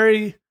 the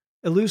very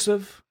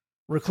elusive,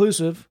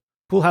 reclusive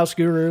Pool House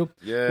Guru,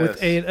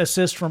 with an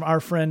assist from our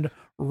friend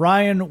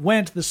Ryan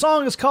Wendt. The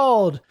song is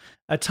called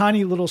A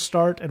Tiny Little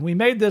Start, and we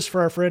made this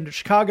for our friend at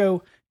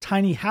Chicago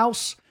Tiny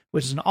House,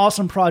 which is an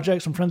awesome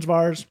project some friends of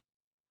ours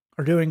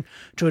are doing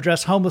to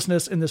address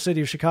homelessness in the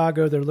city of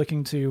Chicago. They're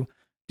looking to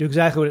do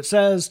exactly what it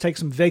says, take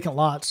some vacant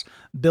lots,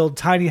 build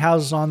tiny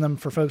houses on them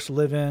for folks to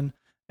live in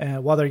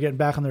while they're getting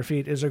back on their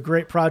feet. It's a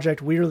great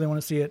project. We really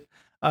want to see it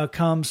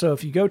come. So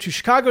if you go to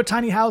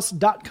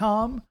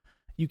chicagotinyhouse.com,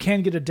 you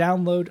can get a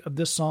download of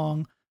this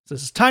song. So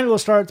this is Tiny Little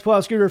Start, the Pool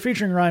House Guru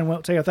featuring Ryan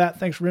Wendt. Take out that.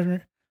 Thanks for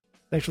listening.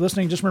 Thanks for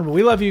listening. Just remember,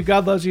 we love you.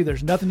 God loves you.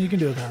 There's nothing you can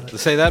do about it. The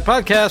Say That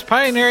Podcast,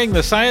 pioneering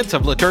the science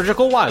of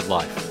liturgical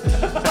wildlife.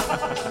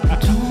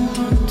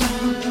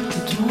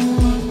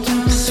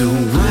 So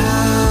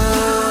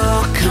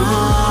welcome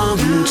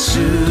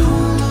to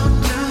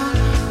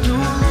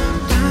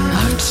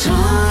our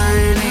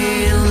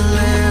tiny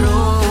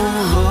little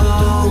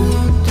home,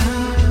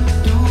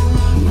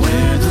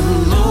 where the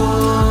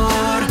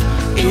Lord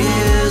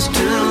is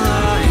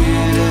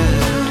delighted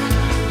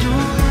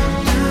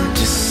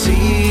to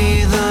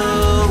see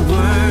the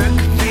work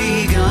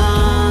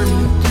begun.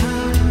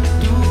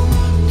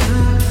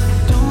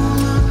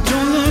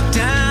 Don't look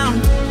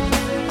down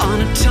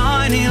on a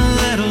tiny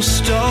little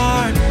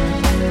start,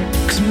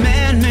 'cause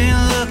man may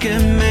look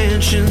at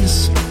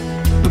mansions,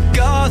 but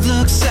God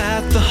looks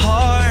at the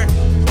heart.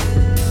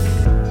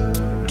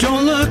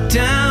 Don't look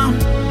down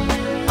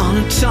on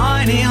a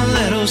tiny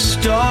little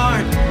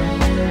start,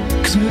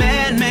 'cause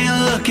man may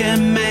look at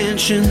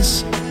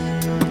mansions,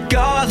 but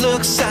God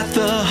looks at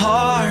the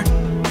heart.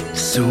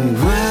 So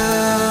welcome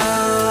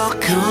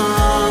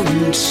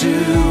to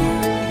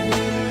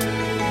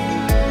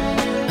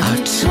our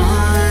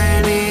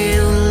tiny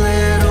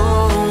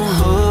little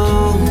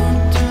home,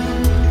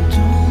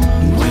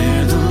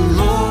 where the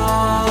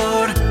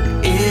Lord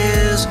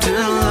is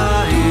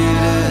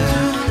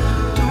delighted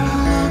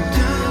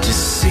to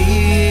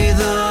see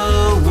the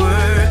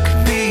work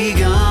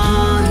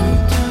begun.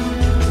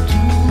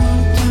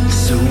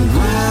 So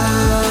welcome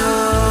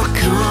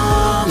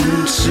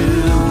to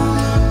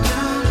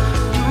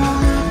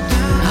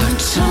our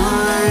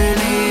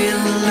tiny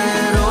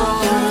little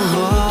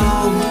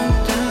home,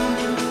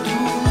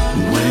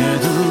 where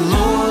the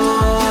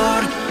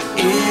Lord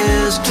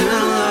is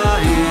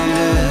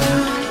delighted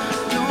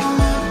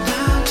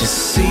to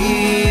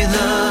see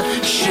the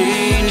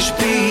change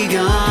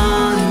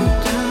begun.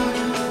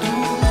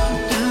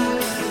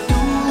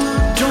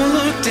 Don't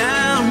look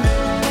down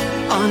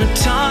on a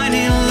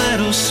tiny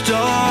little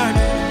start,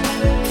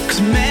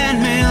 'cause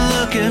man may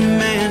look at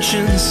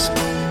mansions,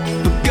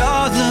 but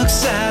God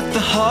looks at the